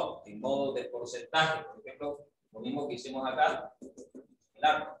 ¿No? En modo de porcentaje. Por ejemplo, lo mismo que hicimos acá. El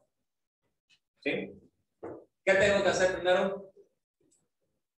arco. ¿Sí? ¿Qué tengo que hacer primero?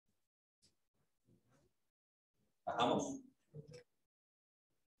 Bajamos.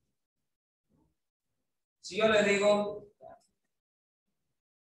 Si yo le digo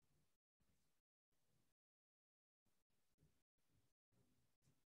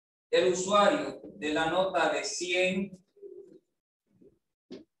el usuario de la nota de 100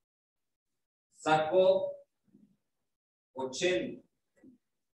 sacó 80.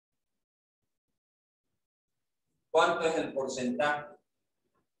 ¿Cuánto es el porcentaje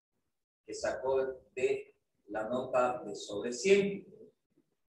que sacó de la nota de sobre 100?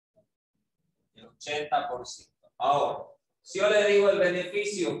 El 80%. Ahora, si yo le digo el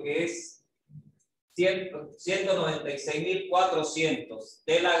beneficio que es 196,400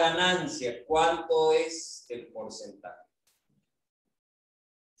 de la ganancia, ¿cuánto es el porcentaje?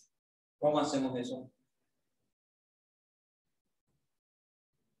 ¿Cómo hacemos eso?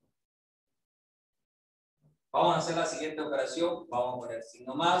 Vamos a hacer la siguiente operación. Vamos a poner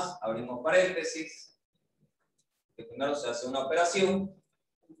signo más, abrimos paréntesis. Que primero se hace una operación.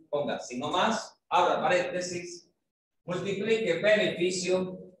 Ponga signo más, abra paréntesis, multiplique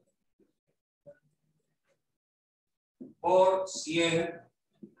beneficio por 100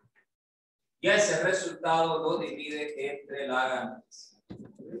 Y ese resultado lo divide entre la ganancia.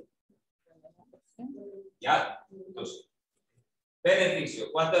 ¿Ya? Entonces,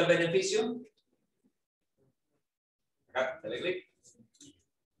 beneficio. ¿Cuánto es el beneficio? Acá, dale clic.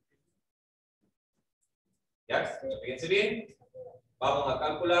 ¿Ya? Fíjense bien. Vamos a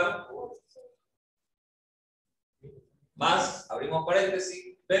calcular. Más, abrimos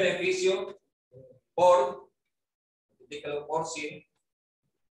paréntesis, beneficio por, multiplícalo por 100.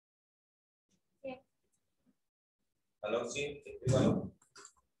 Valor 100, escríbalo.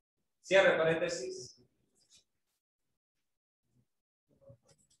 Cierre paréntesis.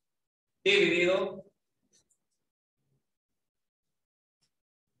 Dividido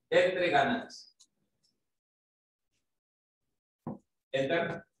entre ganancias.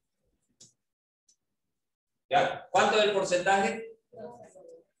 Enter. ¿Ya? ¿Cuánto es el porcentaje?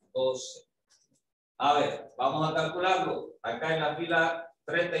 12. A ver, vamos a calcularlo. Acá en la fila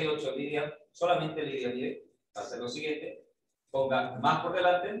 38, Lidia, solamente Lidia, mire, hace lo siguiente. Ponga más por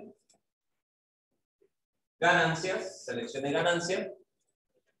delante. Ganancias, seleccione ganancia.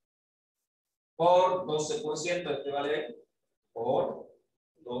 Por 12%, este vale por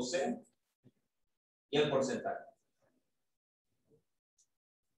 12. Y el porcentaje.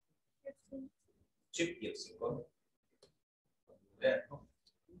 Chip y el 5.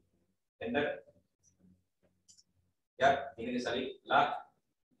 Enter. Ya, tiene que salir la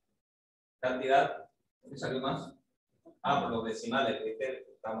cantidad. ¿Qué salió más? Ah, por los decimales.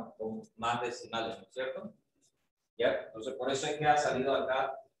 Estamos con más decimales, ¿no es cierto? Ya, entonces por eso es que ha salido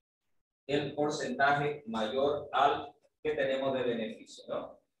acá el porcentaje mayor al que tenemos de beneficio,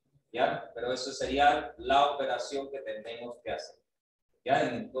 ¿no? Ya, pero eso sería la operación que tenemos que hacer. Ya,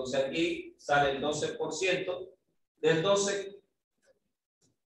 entonces aquí sale el 12%. Del 12,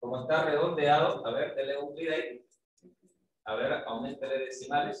 como está redondeado, a ver, denle un clic ahí. A ver, aumentele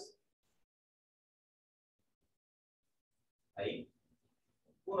decimales. Ahí.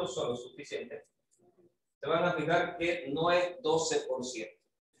 Uno solo suficiente. Se van a fijar que no es 12%.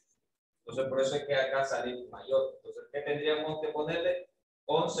 Entonces, por eso es que acá sale mayor. Entonces, ¿qué tendríamos que ponerle?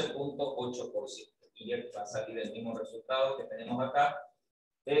 11.8%. Y va a salir el mismo resultado que tenemos acá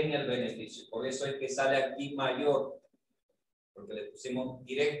en el beneficio. Por eso es que sale aquí mayor. Porque le pusimos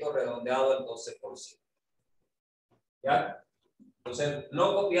directo redondeado el 12%. ¿Ya? Entonces,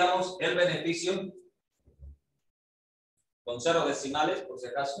 lo copiamos el beneficio con 0 decimales, por si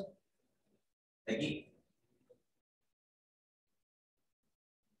acaso. Aquí.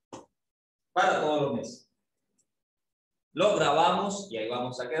 Para todos los meses. Lo grabamos y ahí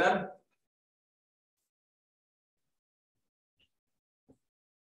vamos a quedar.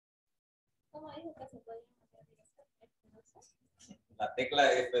 ¿Cómo dijo que se podía hacer directo? La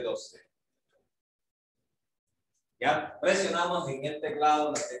tecla F12. Ya presionamos en el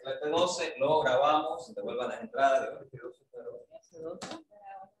teclado la tecla F12, lo grabamos, devuelvan las entradas de F12, pero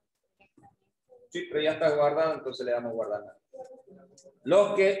sí, pero ya está guardado, entonces le damos guardar.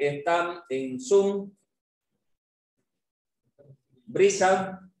 Los que están en Zoom,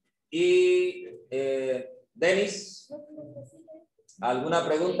 Brisa y Denis, ¿alguna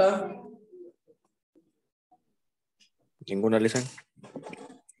pregunta? Ninguna, Lisa.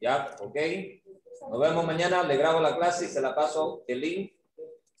 Ya, ok. Nos vemos mañana, le grabo la clase y se la paso el link.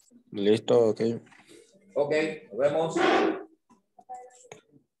 Listo, ok. Ok, nos vemos.